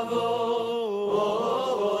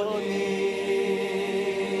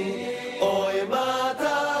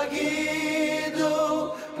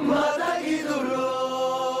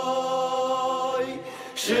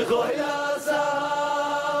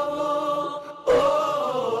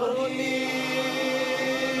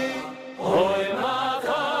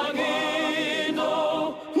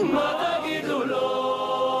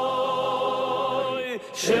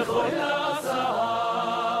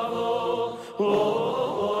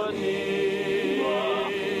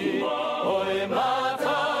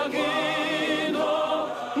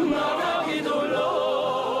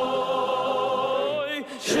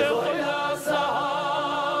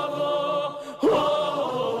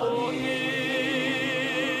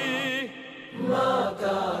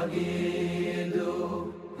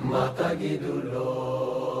תגידו לו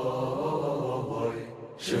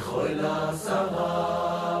שחוילס אהבוני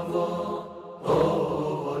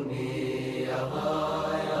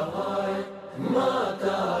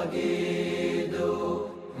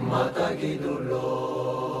מה תגידו לו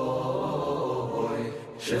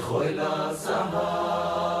שחוילס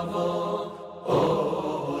אהבוני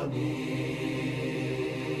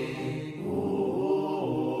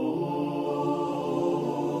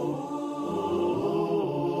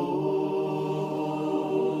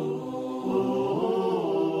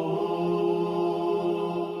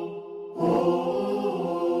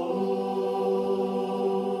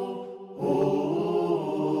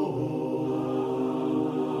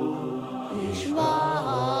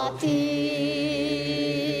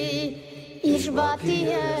השבעתי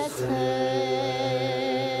אתכם,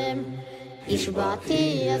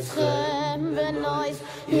 השבעתי אתכם בנויס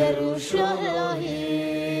ירושלים,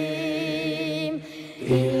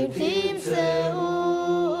 אם תמצאו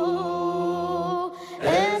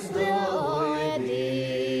הסדר אוהדים,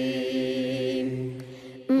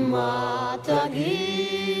 מה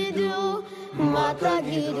תגידו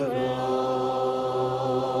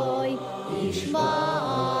לוי,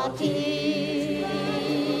 השבעתי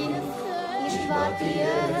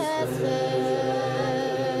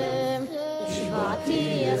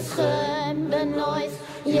אתכם בנויס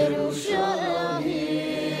ירושלים,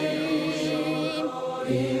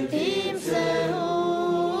 אם תמצאו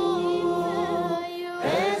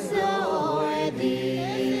הסדר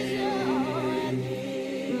אוהדים,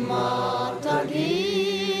 מה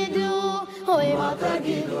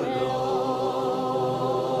תגידו לוי,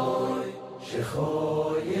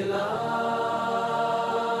 שכל ילס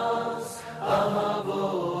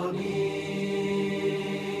אהבוני,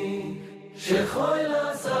 שכל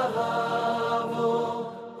ילס אהבוני,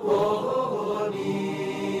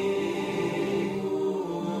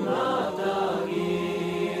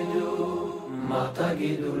 מה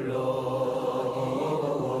תגידו לו,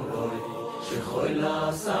 שכל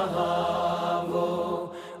ילס אהבוני,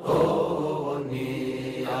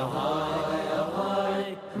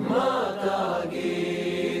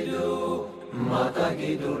 מה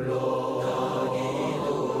תגידו לו,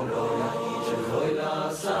 שכל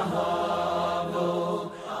ילס אהבוני,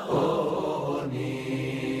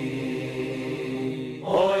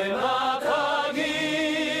 אוי מה תגידו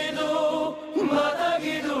לו,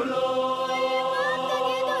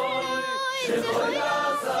 שכל ילס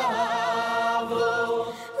אהבוני,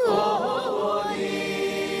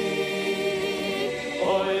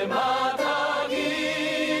 אוי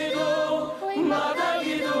מה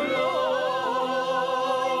תגידו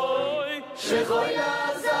לו, שכל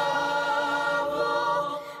ילס אהבוני,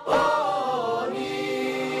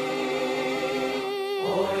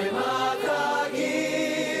 אוי מה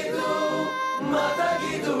תגידו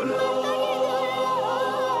לו,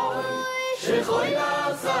 שכל ילס אהבוני,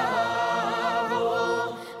 אוי מה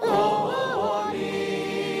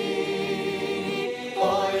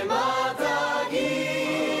תגידו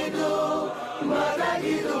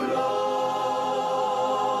לו,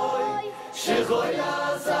 שכל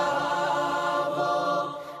ילס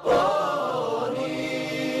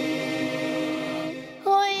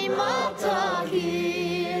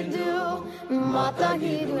מה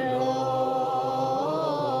תגידו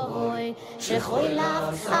לוי, שכל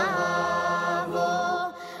ילס אהבוני,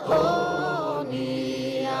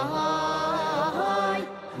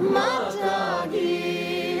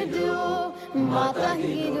 מה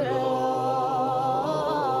תגידו לוי,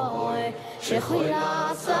 שכל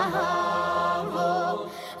ילס אהבוני.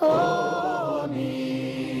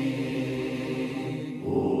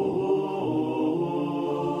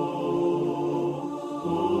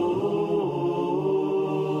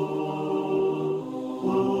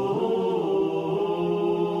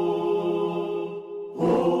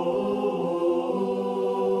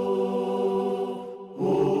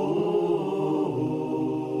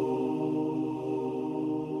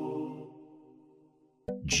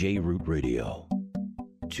 JRoot Radio.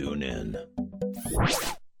 Tune in.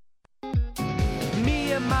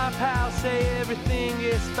 Me and my pal say everything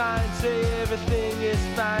is fine, say everything is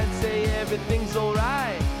fine, say everything's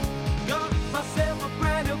alright. Got myself a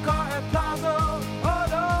brand new car at Plaza,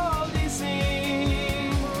 all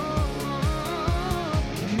leasing.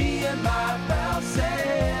 Me and my pal say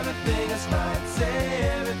everything is fine, say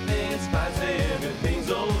everything is fine, say everything's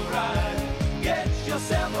alright. Get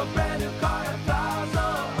yourself a brand new car at Plaza,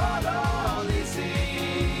 all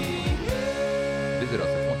leasing. Visit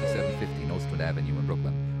us at 2750 Northwood Avenue in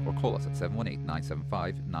Brooklyn or call us at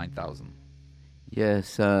 718-975-9000.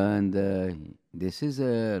 Yes, and this is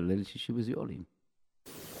Lil Shishi with Yoely.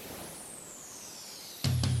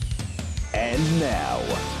 And now,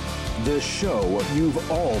 the show you've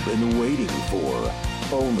all been waiting for.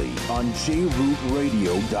 Only on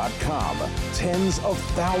JRootRadio.com. Tens of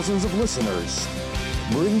thousands of listeners.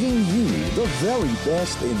 Bringing you the very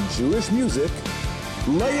best in Jewish music.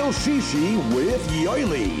 Leil Shishi with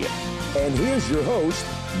Yoely. And here's your host,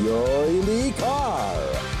 Yoely Kar.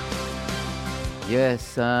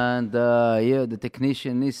 Yes, and yeah, the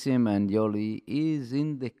technician Nissim and Yoely is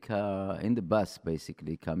in the car, in the bus,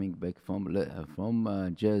 basically, coming back from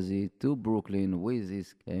Jersey to Brooklyn with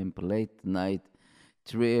his camp late night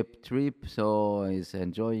trip. So he's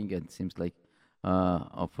enjoying, and seems like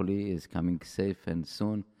hopefully he's coming safe and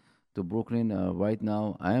soon to Brooklyn. Right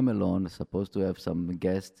now, I am alone, supposed to have some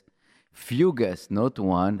guests few guests, not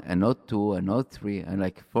one and not two and not three, and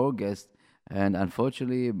like 4 guests. And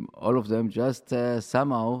unfortunately, all of them just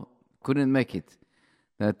somehow couldn't make it.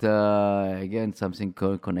 That again, something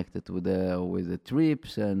connected with the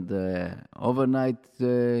trips and overnight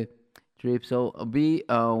trips. So we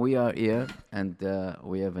are here, and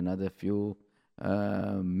we have another few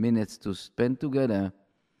minutes to spend together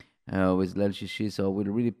with Leil Shishi. So we'd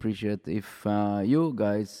really appreciate if you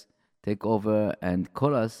guys take over and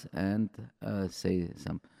call us and say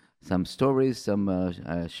some stories, some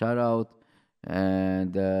shout out.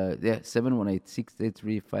 And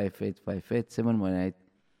 718-683-5858,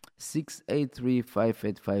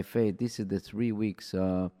 718-683-5858. This is the 3 weeks,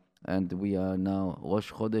 and we are now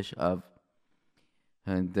Rosh Chodesh Av.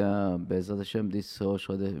 And Be'ezrat Hashem, this Rosh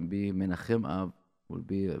Chodesh be Menachem Av, will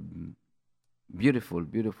be beautiful,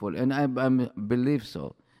 beautiful. And I believe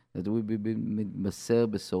so, that we will be מתבשר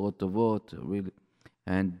בשורות טובות, really.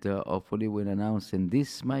 And hopefully we'll announce in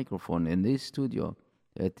this microphone, in this studio,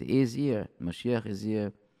 that is here, Mashiach is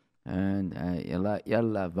here, and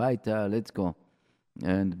yalla, weiter, let's go.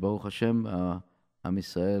 And Baruch Hashem, Am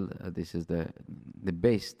Yisrael, this is the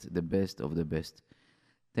best of the best.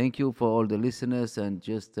 Thank you for all the listeners, and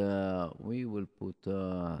just we will put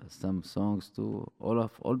some songs to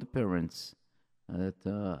all the parents that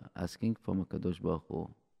asking from HaKadosh Baruch Hu.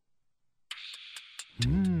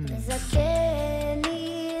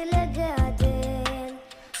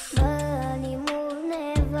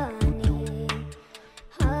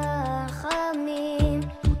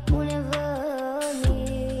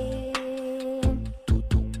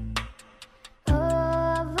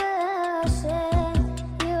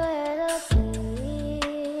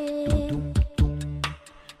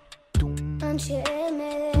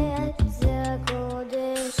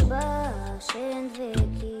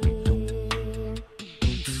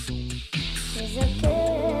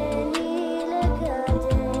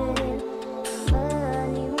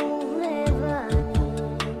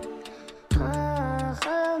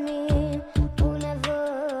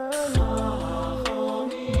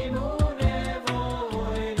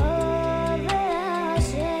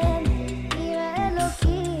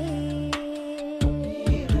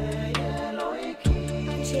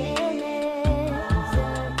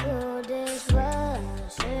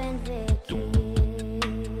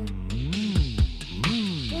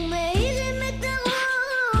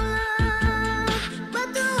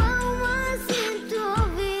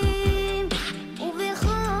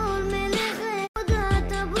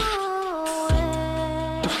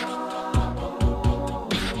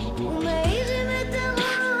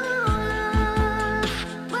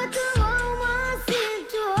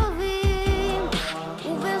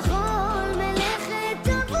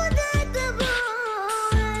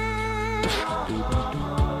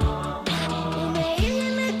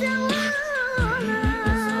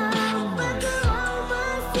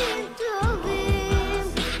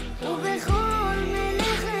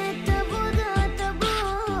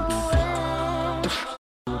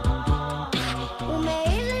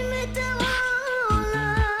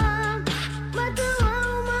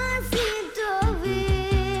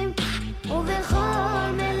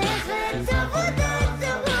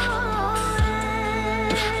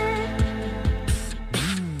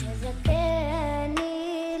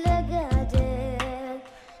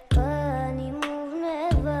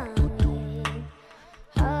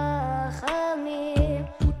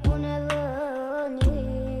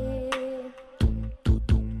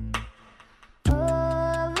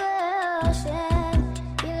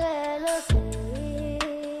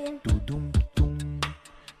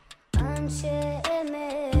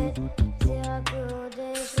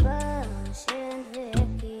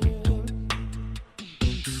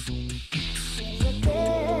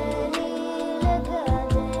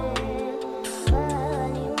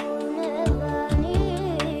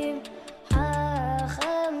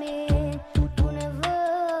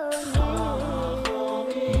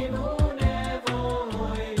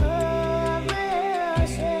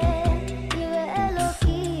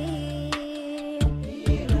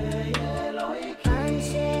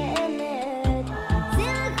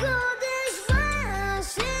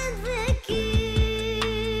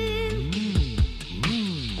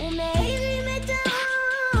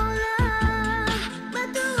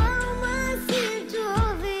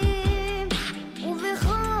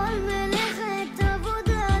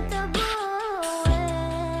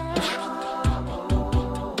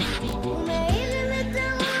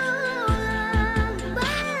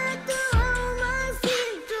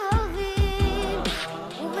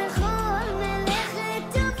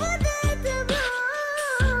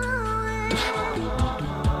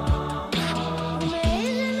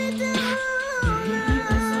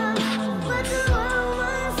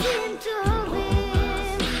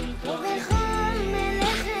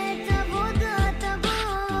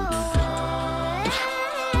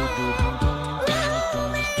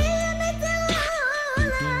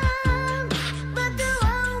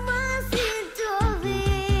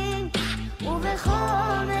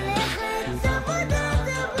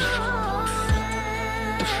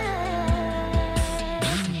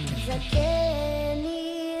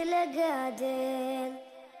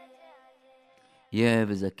 Yeah,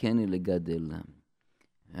 וזכני לגדל,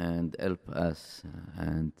 and help us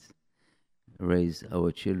and raise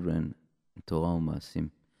our children Torah ומעשים.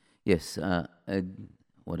 Yes,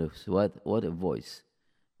 what a voice.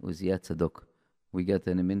 Uzziah Tzadok. We got,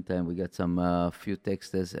 in the meantime, we got some few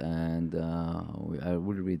texts, and I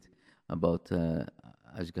will read about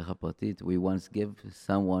Ashgacha Pratit. We once gave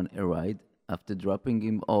someone a ride. After dropping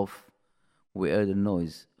him off, we heard a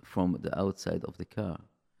noise from the outside of the car.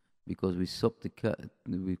 Because we stopped to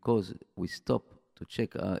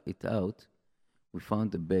check it out, we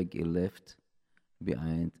found the bag he left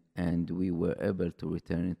behind, and we were able to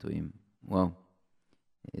return it to him. Wow,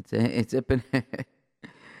 it's happened.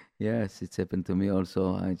 Yes, it's happened to me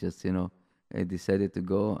also. I just, I decided to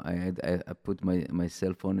go. I put my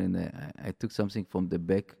cell phone and I took something from the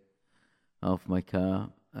back of my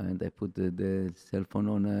car, and I put the cell phone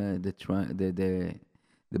on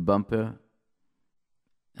the bumper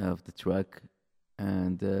of the truck,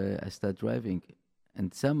 and I start driving,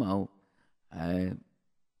 and somehow I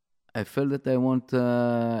felt that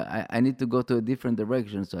I need to go to a different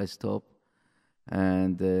direction, so I stopped,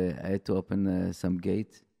 and I had to open some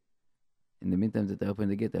gate. In the meantime that I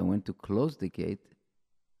opened the gate, I went to close the gate,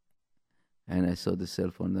 and I saw the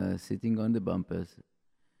cell phone sitting on the bumpers.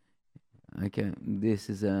 This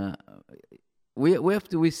is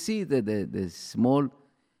we see the small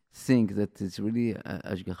thing that is really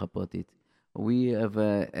Ashgacha Pratit. We have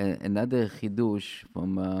another chidush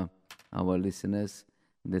from our listeners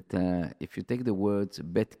that if you take the words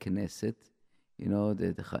Bet Knesset,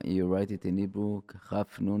 that you write it in Hebrew,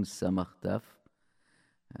 Chaf Nun Samach Taf,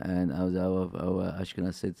 and our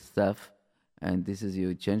Ashkenaz said staff, and this is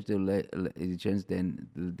you change the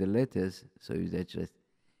letters, so you just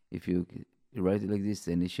if you write it like this,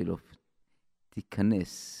 the initial of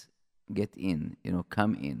Tikanes, get in,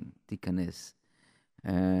 come in, Tikanes,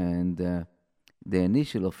 and the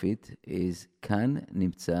initial of it is Kan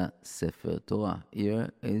Nimtza Sefer Torah. Here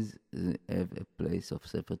is a place of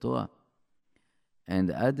Sefer Torah. And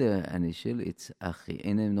the other initial, it's Achi.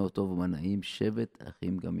 Enem no tov manaim shevet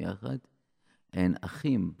Achim gam yachad. And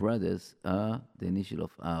Achim, brothers, are the initial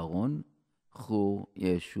of Aaron, Chur,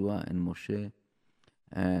 Yeshua, and Moshe.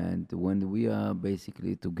 And when we are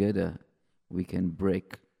basically together, we can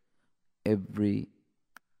break every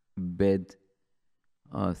bad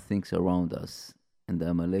things around us. And the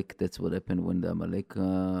Amalek, that's what happened when the Amalek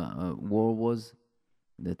war was,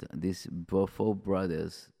 that these four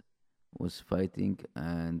brothers was fighting,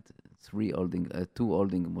 and two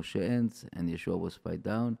holding Moshe hands, and Yeshua was fight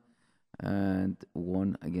down and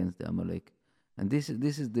won against the Amalek. And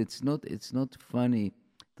it's not funny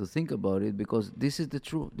to think about it, because this is the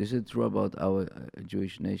truth. This is true about our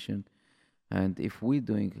Jewish nation. And if we're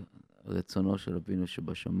doing Retzono Shel Avinu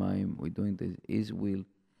Shebashamayim, we're doing His will,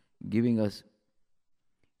 giving us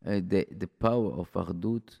the power of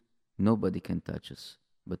Achdut, nobody can touch us.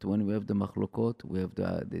 But when we have the machlokot, we have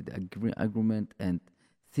the agreement, and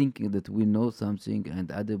thinking that we know something and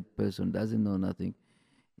the other person doesn't know nothing,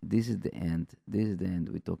 this is the end. This is the end.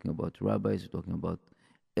 We're talking about rabbis, we're talking about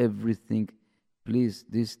everything. Please,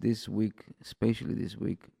 this week, especially this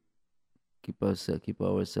week, keep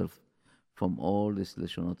ourselves from all this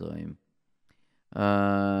Lashonot Ra'im.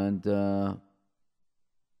 And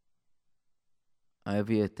I have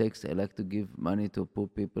here a text. I like to give money to poor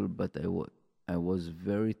people, but I was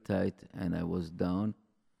very tight and I was down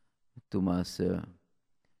to Maaser.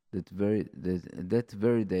 That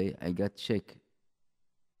very day, I got check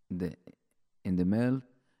in the mail,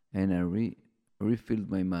 and I refilled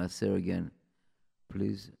my Maaser again.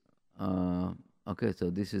 Please. Okay, so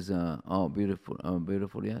this is beautiful.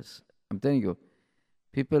 Yes, I'm telling you,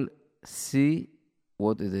 people see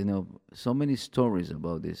what is, so many stories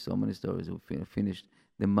about this. So many stories. We finished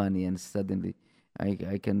the money, and suddenly,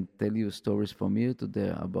 I can tell you stories from here to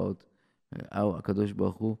there about our Kadosh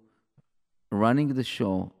Baruch Hu running the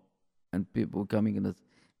show, and people coming in.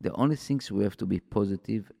 The only things we have to be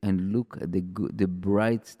positive and look at the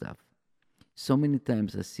bright stuff. So many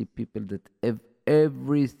times I see people that have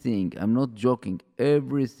everything. I'm not joking.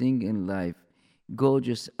 Everything in life,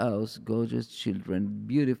 gorgeous house, gorgeous children,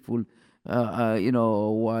 beautiful,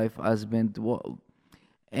 wife, husband,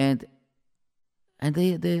 and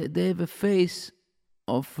they have a face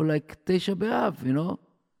of like Tesha B'Av,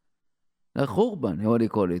 like Churban, what do you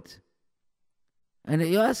call it? And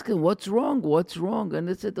you ask them, what's wrong? And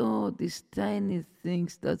they said, these tiny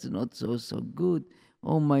things, that's not so good.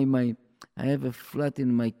 Oh, my, I have a flat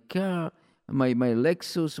in my car, my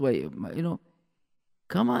Lexus,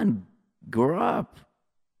 come on, grow up.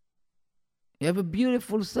 You have a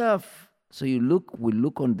beautiful stuff. So we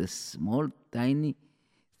look on the small, tiny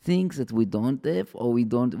things that we don't have, or we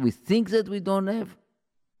think that we don't have.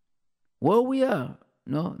 Where we are.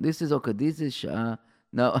 No, this is okay. This is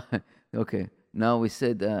now. Okay, now we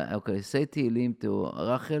said okay. Say Tehillim to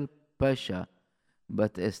Rachel Pesha,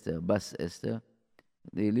 Bat Esther, Bas Esther.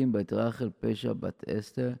 Tehillim Bat Rachel Pesha, Bat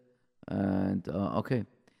Esther, and okay.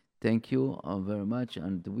 Thank you very much,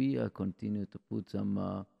 and we continue to put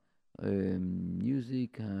some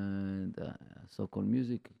music and so-called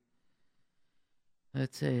music.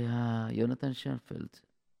 Let's say Jonathan Schoenfeld.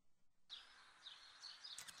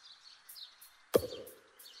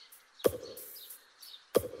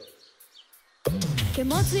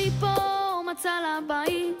 כמו ציפור מצא לה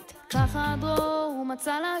בית, ככה דרור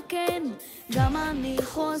מצא לה כן, גם אני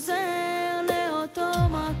חוזר לאותו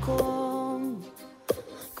מקום.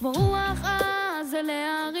 כמו רוח עז אל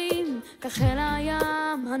ההרים, כך אל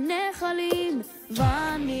הים הנחלים,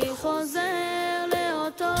 ואני חוזר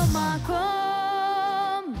לאותו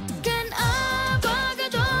מקום. כן, אבא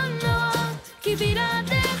גדול נורא, כי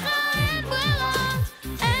בלעדיך אין ברירה,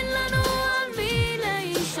 אין לנו על מי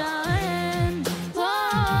להישען.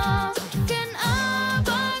 וואו, כן,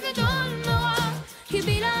 אבא גדול נורא, כי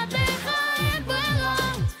בלעדיך אין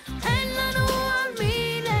ברירה, אין לנו על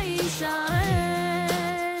מי להישען.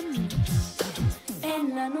 אין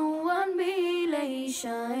לנו על מי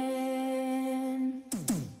להישען.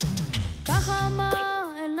 כך אמר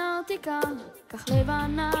אל נרתיקה, כך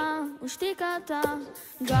לבנה ושתיקתה,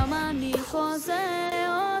 גם אני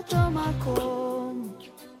חוזר אותו מקום.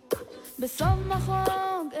 בסוף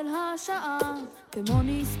מחוג אל השעה, כמו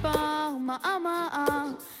נספר מאמאה,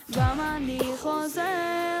 גם אני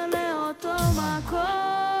חוזר לאותו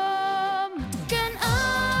מקום. כן,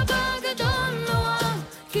 אבא גדול נורא,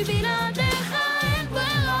 כי בלעדיך אין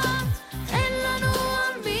ברירה, אין לנו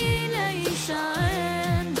על מי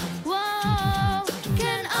להישען. וואו,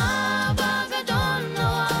 כן, אבא גדול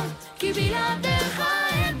נורא, כי בלעדיך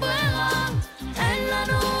אין ברירה, אין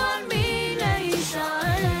לנו על מי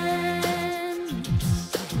להישען.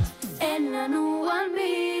 אין לנו על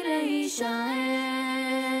מי להישען.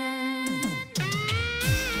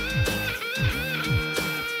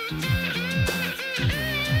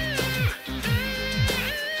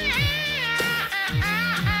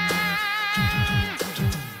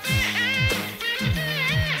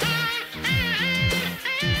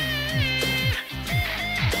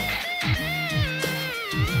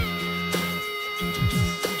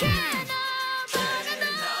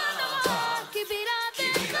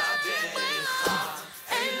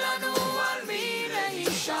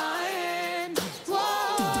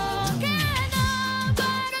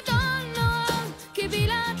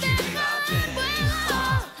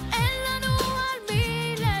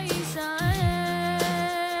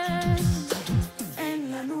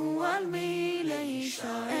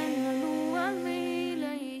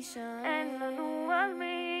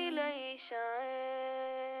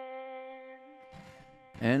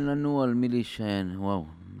 אין לנו על מי להישען. Wow,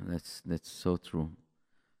 that's so true.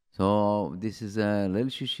 So this is Leil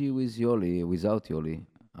Shishi with Yoely, without Yoely,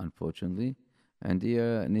 unfortunately. And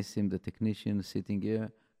here, Nissim, the technician, sitting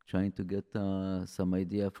here, trying to get some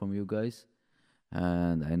idea from you guys.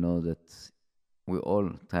 And I know that we're all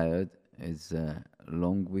tired. It's a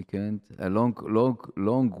long weekend, a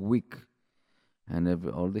long week. And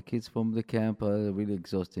all the kids from the camp are really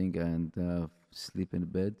exhausting and sleep in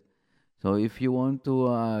bed. So if you want to,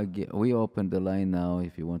 we open the line now.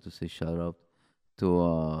 If you want to say shout out to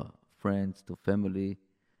friends, to family,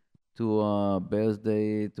 to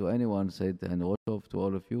birthday, to anyone, said, and also to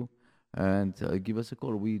all of you, and give us a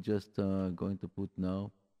call. We just going to put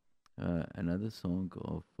now another song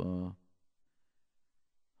of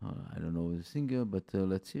I don't know the singer, but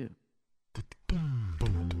let's hear.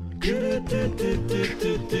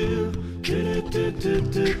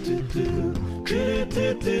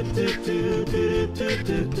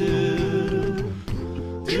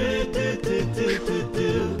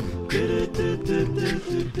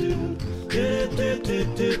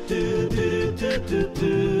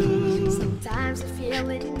 Sometimes you're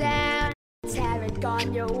feeling down, it's haven't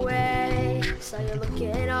gone your way, so you're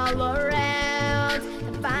looking all around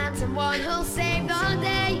to find someone who'll save the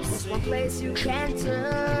day. There's one place you can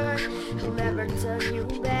turn, he'll never turn you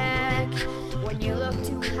back. When you look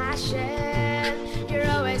to Hashem, you're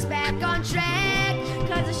always back on track,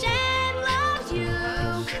 'cause Hashem loves you,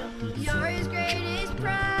 you're his greatest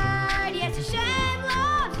pride. Yes, Hashem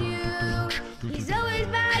loves you, he's always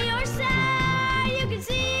by your side. You can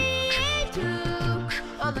see it too,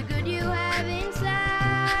 all the good you have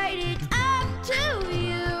inside. It's up to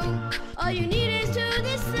you, all you need is to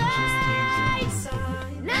decide.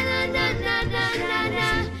 Na na na na na na na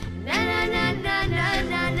na na na na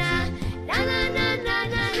na na.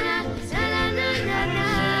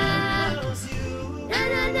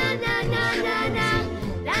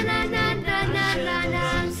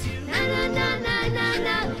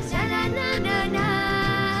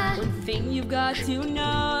 got to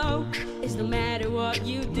know is no matter what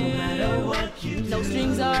you do, no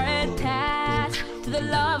strings are attached to the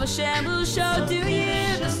love Hashem will show to you.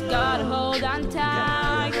 Just gotta hold on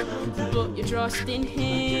tight, put your trust in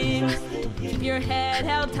Him, keep your head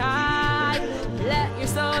held high, let your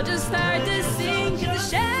soul just start to sing.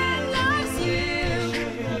 'Cause Hashem loves you,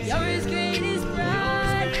 you're His greatest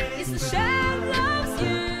pride. Yes, Hashem loves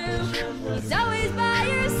you, He's always by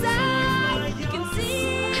your side. You can see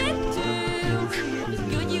it too, the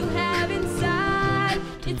good you have inside.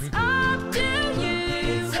 It's up to you,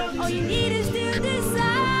 all you need is to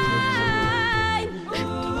decide.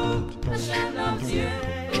 Ooh, Hashem loves you.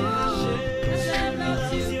 Ooh, Hashem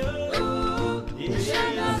loves you. Ooh, Hashem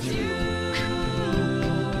loves you.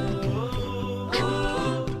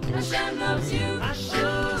 Ooh, Hashem loves you. Ooh,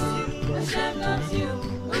 Hashem loves you.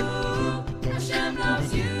 Ooh, Hashem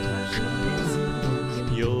loves you.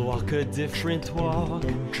 You'll walk a different walk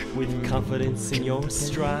with confidence in your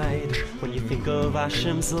stride when you think of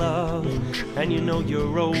Hashem's love, and you know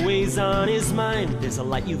you're always on His mind. There's a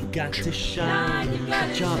light you've got to shine, a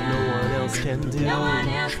job no one else can do.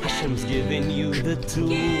 Hashem's giving you the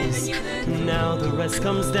tools, now the rest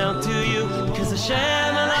comes down to you. 'Cause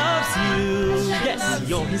Hashem loves you, yes,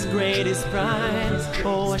 you're His greatest prize.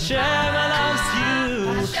 Oh, Hashem loves you,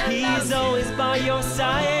 He's always by your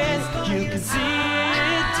side. You can see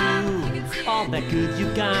it too, all that good you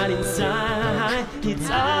got inside. It's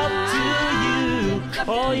up to you,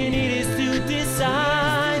 all you need is to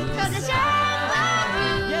decide. 'Cause Hashem loves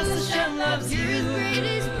you, yes, Hashem loves you, His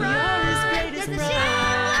greatest you're pride. His greatest Yes,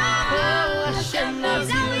 pride. Oh, Hashem loves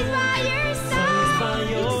He's you, always by your He's always by side.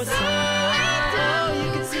 your side. Oh, you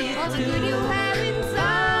can see it All the too, good you have inside.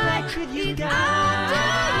 all that good you It's got. up to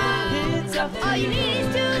you. It's up to All you need is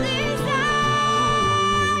to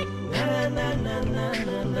decide. Na na na na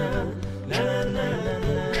na na na na na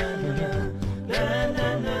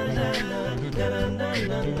na na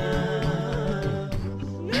na na.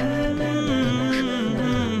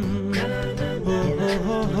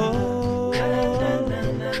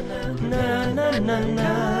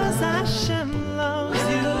 Hashem loves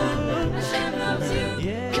you. Hashem loves you.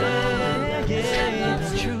 Yeah, yeah,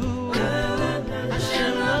 it's true.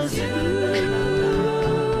 Hashem loves you.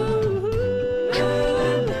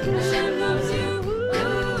 Hashem loves you.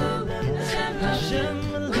 Hashem loves you.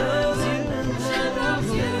 Hashem loves you. Hashem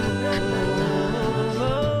loves you.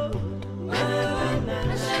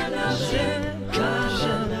 Hashem loves you.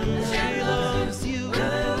 Hashem loves you.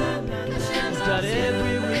 He's got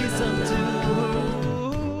every reason to.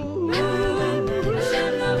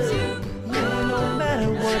 Hashem loves you. No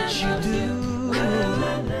matter what you do,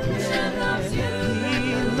 Hashem loves you. He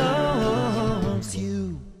loves you.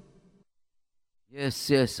 Yes,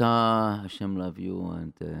 Hashem love you,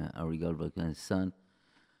 and Arigal Vakan's son.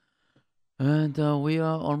 And we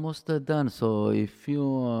are almost done. So if you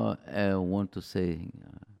want to say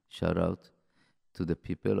shout out to the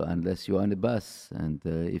people, unless you're on the bus, and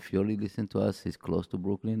if Yoely listen to us, he's close to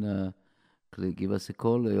Brooklyn, give us a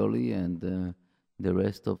call, Yoely, and the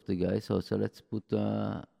rest of the guys. So let's put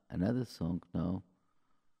another song now.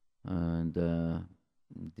 And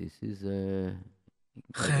this is...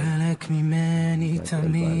 חלק ממני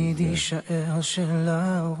תמיד יישאר של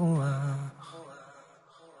הרוח,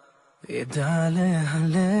 ידע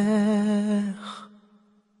להלך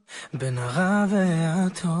בין הרע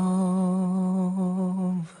והטוב,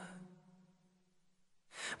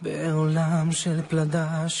 בעולם של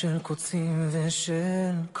פלדה, של קוצים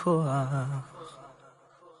ושל כוח.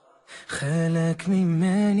 חלק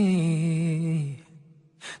ממני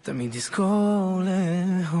תמיד יזכור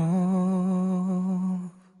לאהוב,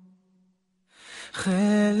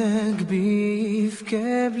 חלק בי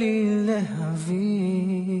יבכה בלי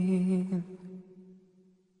להבין,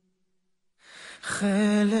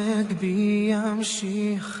 חלק בי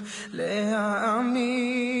ימשיך להאמין,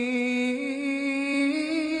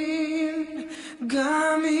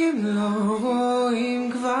 גם אם לא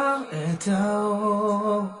רואים כבר את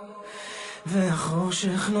האור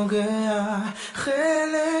והחושך נוגע,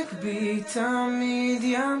 חלק בי תמיד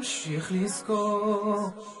ימשיך לזכור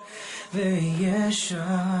ויהיה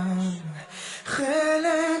שם,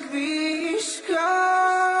 חלק בי ישכח,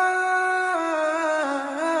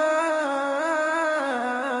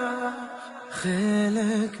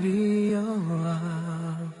 חלק בי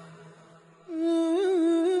יאהב.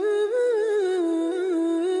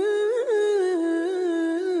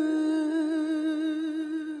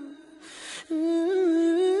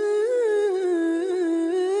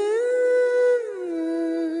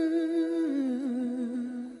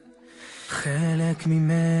 חלק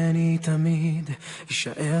ממני תמיד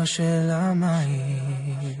יישאר של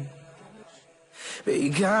המים,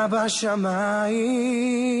 ויגע בשמיים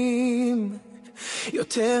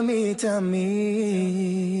יותר מתמיד.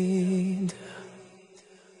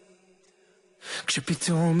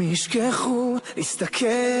 כשפתאום ישכחו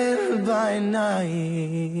להסתכל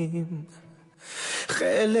בעיניים,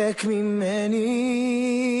 חלק ממני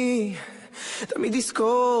תמיד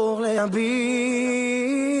יזכור להביט,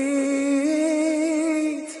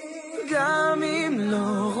 גם אם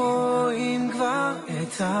לא רואים כבר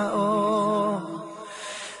את האור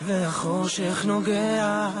והחושך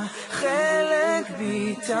נוגע, חלק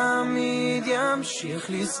בי תמיד ימשיך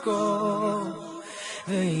לזכור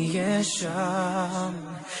ויהיה שם,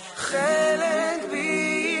 חלק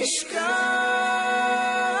בי ישכח,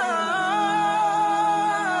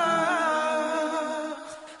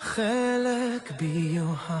 חלק בי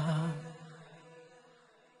יאהב.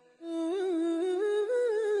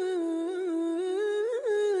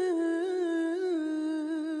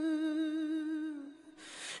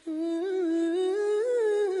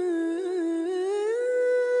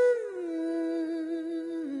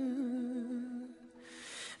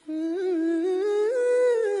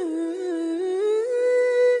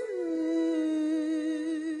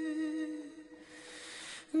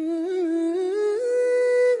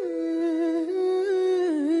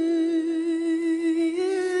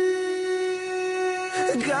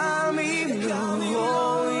 גם אם לא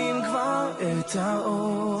רואים כבר את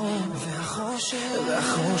האור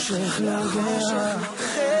והחושך נוגע,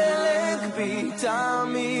 חלק בי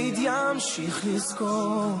תמיד ימשיך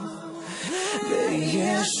לזכור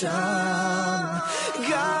ויהיה שם,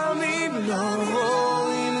 גם אם לא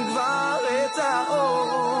רואים כבר את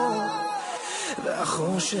האור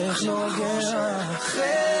והחושך נוגע,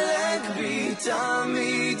 חלק בי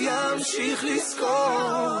תמיד ימשיך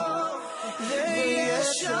לזכור ויהיה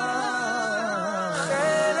שם,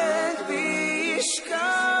 חלק בי ישכח,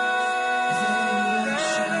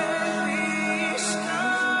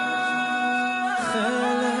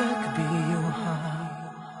 חלק בי יאהב.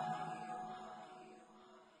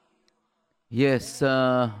 Yes,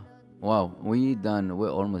 wow,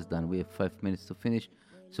 we're almost done. We have 5 minutes to finish,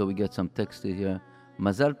 so we get some text here.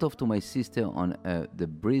 Mazal tov to my sister on the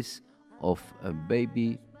birth of a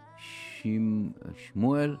baby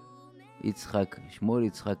Shmuel Yitzchak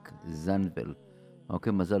Zanvel.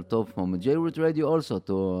 Okay, Mazal tov from JRoot Radio also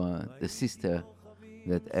to the sister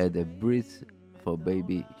that had a birth for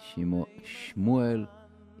baby Shmuel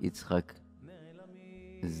Yitzchak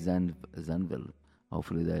Zanvel.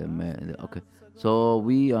 Hopefully they are okay. So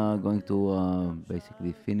we are going to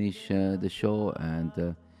basically finish the show,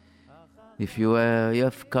 and if you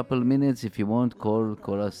have a couple minutes, if you want,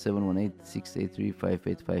 call us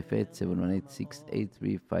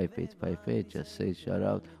 718-683-5858, 718-683-5858. Just say shout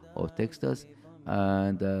out or text us,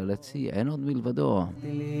 and let's see. אין עוד מלבדו.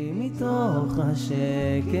 מתוך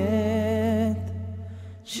השקט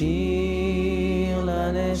שיר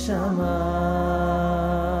לנשמה,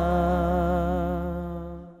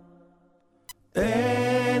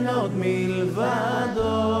 אין עוד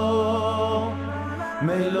מלבדו,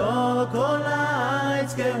 מלוא כל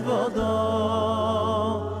הארץ כבודו,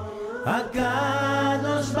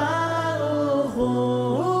 הקדוש ברוך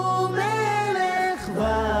הוא מלך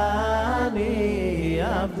ואני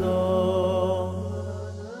עבדו.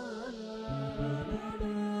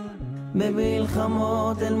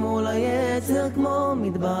 במלחמות אל מול היצר כמו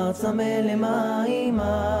מדבר צמא למים,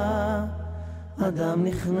 אדם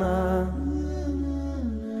נכנע,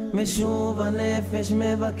 משוב הנפש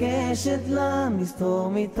מבקשת לה מסתור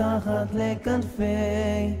מתחת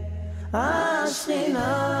לכנפי השכינה.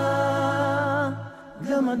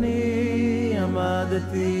 גם אני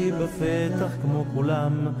עמדתי בפתח כמו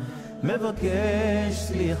כולם, מבקש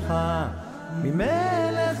סליחה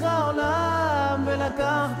ממלך העולם,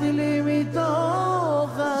 ולקחתי לי מתוך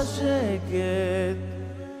השקט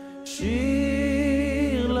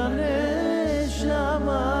שיר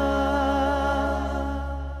לנשמה.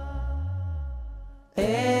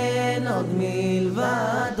 אין עוד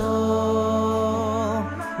מלבדו,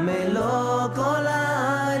 מלוא כל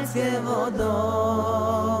הארץ כבודו,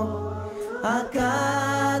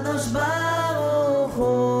 הקדוש ברוך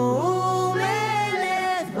הוא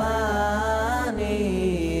מלך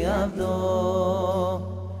ואני עבדו.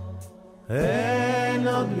 אין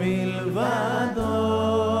עוד מלבדו,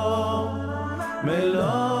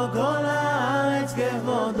 מלוא כל הארץ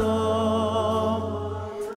כבודו,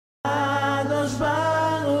 הקדוש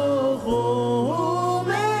ברוך הוא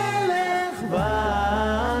מלך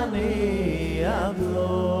ואני עבדו.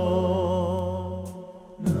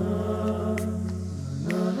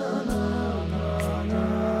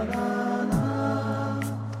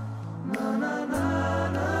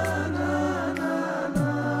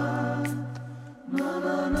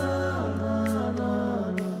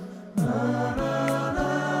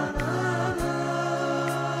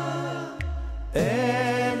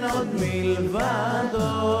 מלבדו,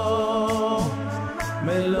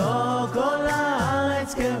 מלוא כל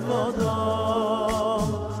הארץ כבודו,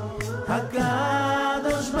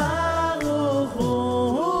 הקדוש ברוך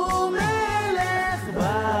הוא מלך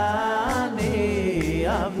ואני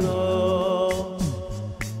עבדו,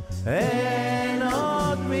 אין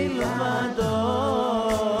עוד מלבדו,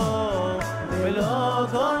 מלוא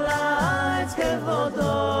כל הארץ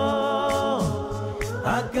כבודו,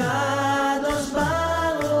 הקדוש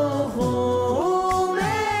ברוך הוא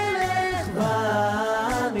מלך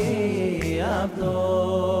ואני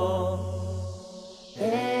עבדו,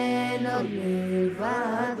 אין עוד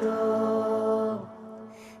מלבדו,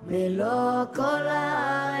 מלוא כל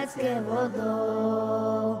הארץ כבודו,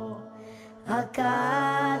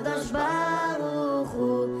 הקדוש ברוך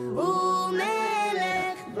הוא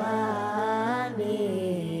מלך ואני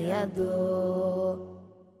עבדו.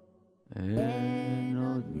 אין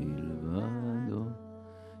עוד מלבדו.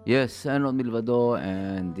 Yes, אין עוד מלבדו,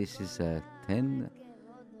 and this is 10,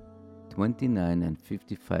 29 and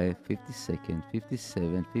 55, 52nd,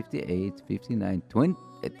 57, 58, 59, 20,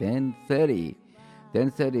 10, 30.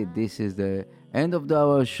 10:30, this is the end of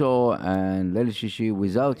our show, and Leil Shishi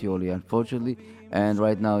without Yoely, unfortunately. And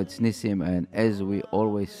right now it's Nissim, and as we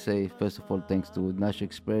always say, first of all, thanks to Nash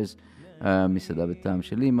Express, Misada Betam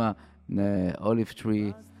Shelima, Olive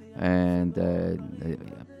Tree, and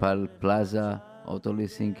Pal Plaza, Auto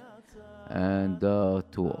Leasing, and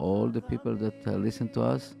to all the people that listen to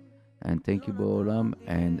us. And thank you, Ba'olam.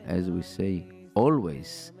 And as we say,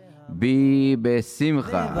 always, בי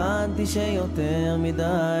בשמחה. הבנתי שיותר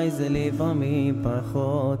מדי זה לפעמים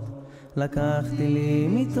פחות, לקחתי לי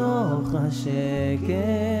מתוך השקט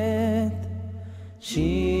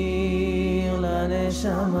שיר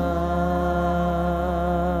לנשמה,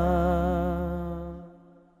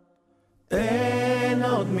 אין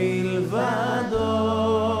עוד מלבדו,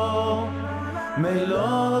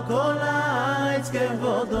 מלוא כל הארץ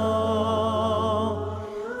כבודו,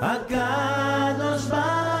 הקדוש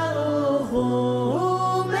ברוך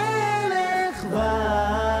הוא מלך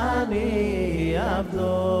ואני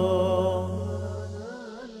עבדו,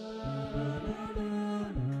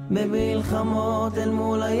 במלחמות אל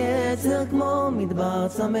מול היצר כמו מדבר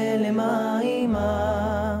צמא למים,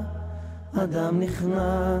 אדם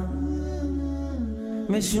נכנע,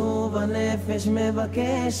 משוב הנפש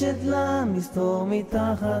מבקשת לה מסתור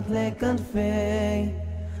מתחת לכנפי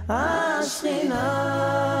השכינה.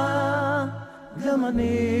 גם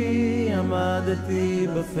אני עמדתי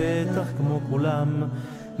בפתח כמו כולם,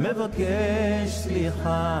 מבקש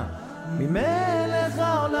סליחה ממלך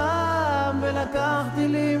העולם, ולקחתי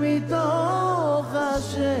לי מתוך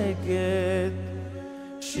השקט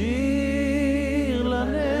שיר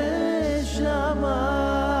לנשמה,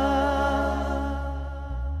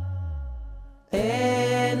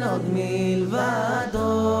 אין עוד מלבדו,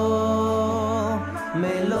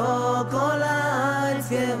 מלוא כל הארץ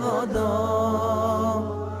כבודו,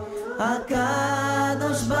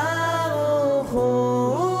 הקדוש ברוך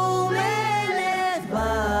הוא מלך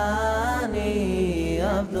ואני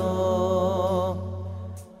עבדו,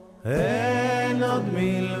 אין עוד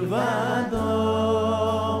מלבדו,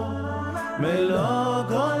 מלוא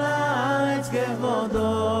כל הארץ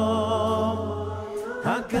כבודו,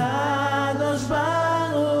 הקדוש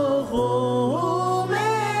ברוך הוא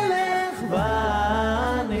מלך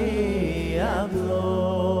ואני עבדו.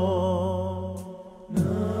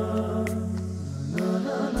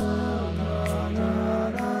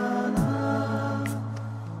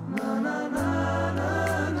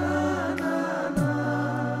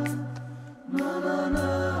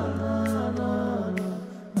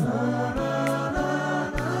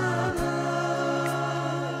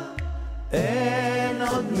 אין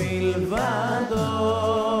עוד מלבדו,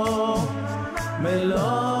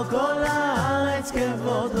 מלוא כל הארץ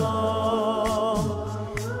כבודו,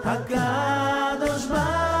 הקדוש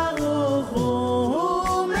ברוך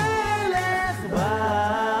הוא מלך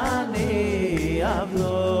ואני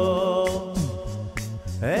עבדו,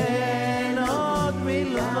 אין עוד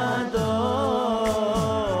מלבדו,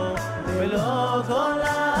 מלוא כל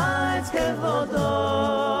הארץ כבודו,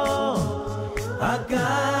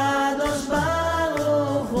 הקדוש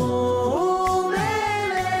ברוך הוא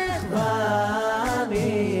מלך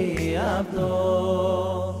ואני עבדו,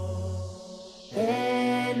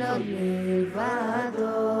 אין עוד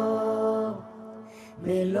מלבדו,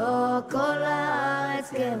 מלוא כל הארץ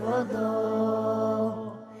כבודו,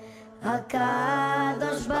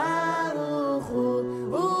 הקדוש ברוך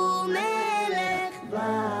הוא מלך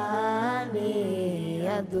ואני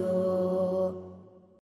עבדו.